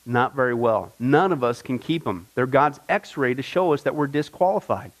 Not very well. None of us can keep them. They're God's x-ray to show us that we're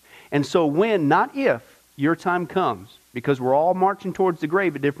disqualified. And so when, not if, your time comes, because we're all marching towards the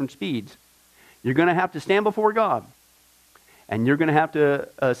grave at different speeds, you're going to have to stand before God. And you're going to have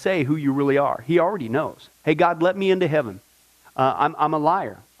to say who you really are. He already knows. Hey, God, let me into heaven. I'm a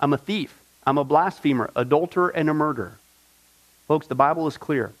liar. I'm a thief. I'm a blasphemer, adulterer, and a murderer. Folks, the Bible is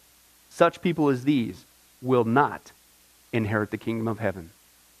clear. Such people as these will not inherit the kingdom of heaven.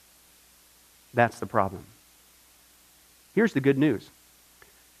 That's the problem. Here's the good news.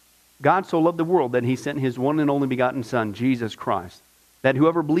 God so loved the world that he sent his one and only begotten Son, Jesus Christ, that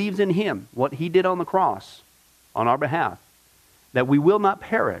whoever believes in him, what he did on the cross on our behalf, that we will not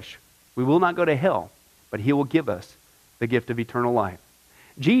perish, we will not go to hell, but he will give us the gift of eternal life.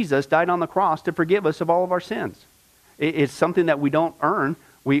 Jesus died on the cross to forgive us of all of our sins. It's something that we don't earn.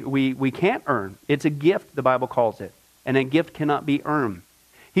 We can't earn. It's a gift, the Bible calls it, and a gift cannot be earned.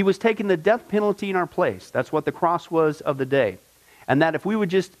 He was taking the death penalty in our place. That's what the cross was of the day. And that if we would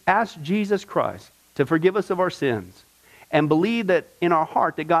just ask Jesus Christ to forgive us of our sins and believe that in our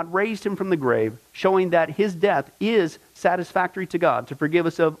heart that God raised him from the grave, showing that his death is satisfactory to God to forgive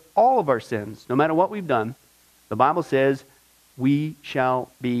us of all of our sins, no matter what we've done, the Bible says we shall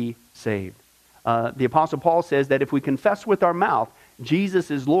be saved. The Apostle Paul says that if we confess with our mouth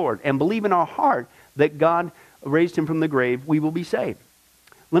Jesus is Lord and believe in our heart that God raised him from the grave, we will be saved.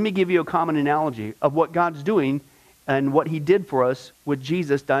 Let me give you a common analogy of what God's doing and what he did for us with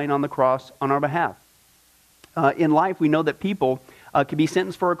Jesus dying on the cross on our behalf. In life, we know that people can be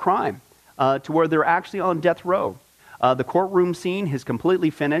sentenced for a crime to where they're actually on death row. The courtroom scene has completely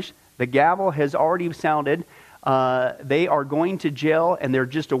finished. The gavel has already sounded. They are going to jail, and they're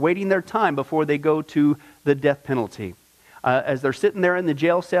just awaiting their time before they go to the death penalty. As they're sitting there in the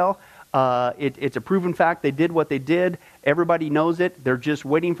jail cell, it's a proven fact they did what they did. Everybody knows it. They're just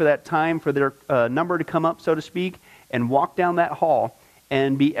waiting for that time for their number to come up, so to speak, and walk down that hall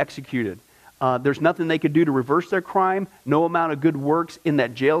and be executed. There's nothing they could do to reverse their crime. No amount of good works in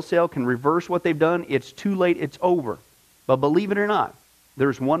that jail cell can reverse what they've done. It's too late. It's over. But believe it or not,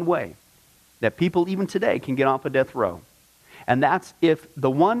 there's one way that people even today can get off a death row. And that's if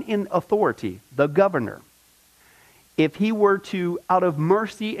the one in authority, the governor, if he were to, out of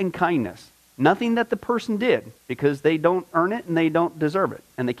mercy and kindness, nothing that the person did, because they don't earn it and they don't deserve it,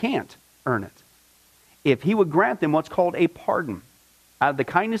 and they can't earn it, if he would grant them what's called a pardon, out of the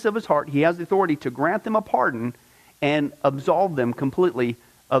kindness of his heart, he has the authority to grant them a pardon and absolve them completely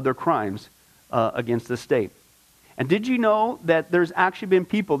of their crimes against the state. And did you know that there's actually been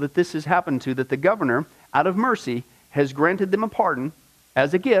people that this has happened to, that the governor, out of mercy, has granted them a pardon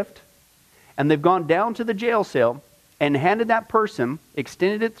as a gift, and they've gone down to the jail cell and handed that person,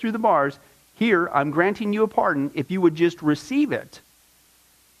 extended it through the bars, here, I'm granting you a pardon. If you would just receive it,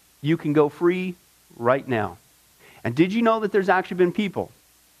 you can go free right now. And did you know that there's actually been people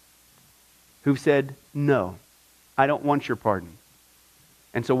who've said, no, I don't want your pardon.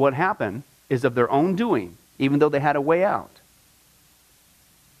 And so what happened is of their own doing, even though they had a way out,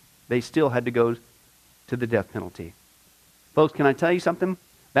 they still had to go to the death penalty. Folks, can I tell you something?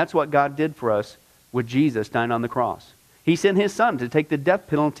 That's what God did for us with Jesus dying on the cross. He sent his son to take the death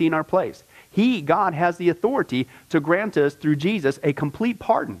penalty in our place. God has the authority to grant us through Jesus a complete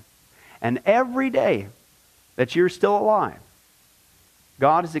pardon. And every day that you're still alive,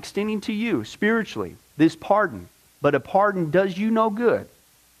 God is extending to you spiritually this pardon. But a pardon does you no good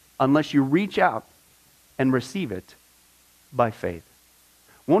unless you reach out and receive it by faith.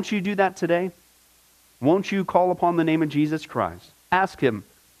 Won't you do that today? Won't you call upon the name of Jesus Christ? Ask him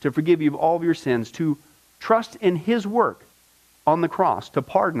to forgive you of all of your sins, to trust in his work on the cross to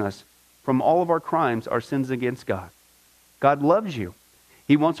pardon us from all of our crimes, our sins against God. God loves you.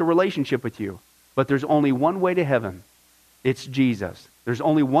 He wants a relationship with you. But there's only one way to heaven. It's Jesus. There's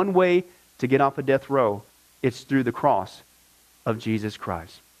only one way to get off a death row. It's through the cross of Jesus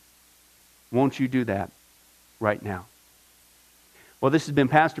Christ. Won't you do that right now? Well, this has been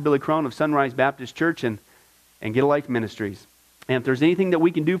Pastor Billy Crone of Sunrise Baptist Church and Get a Life Ministries. And if there's anything that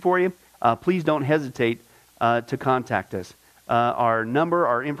we can do for you, please don't hesitate to contact us. Our number,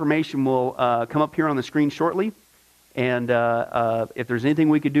 our information will come up here on the screen shortly. And if there's anything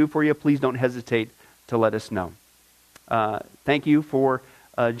we could do for you, please don't hesitate to let us know. Thank you for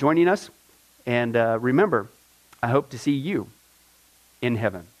joining us. And remember, I hope to see you in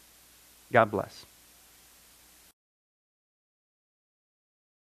heaven. God bless.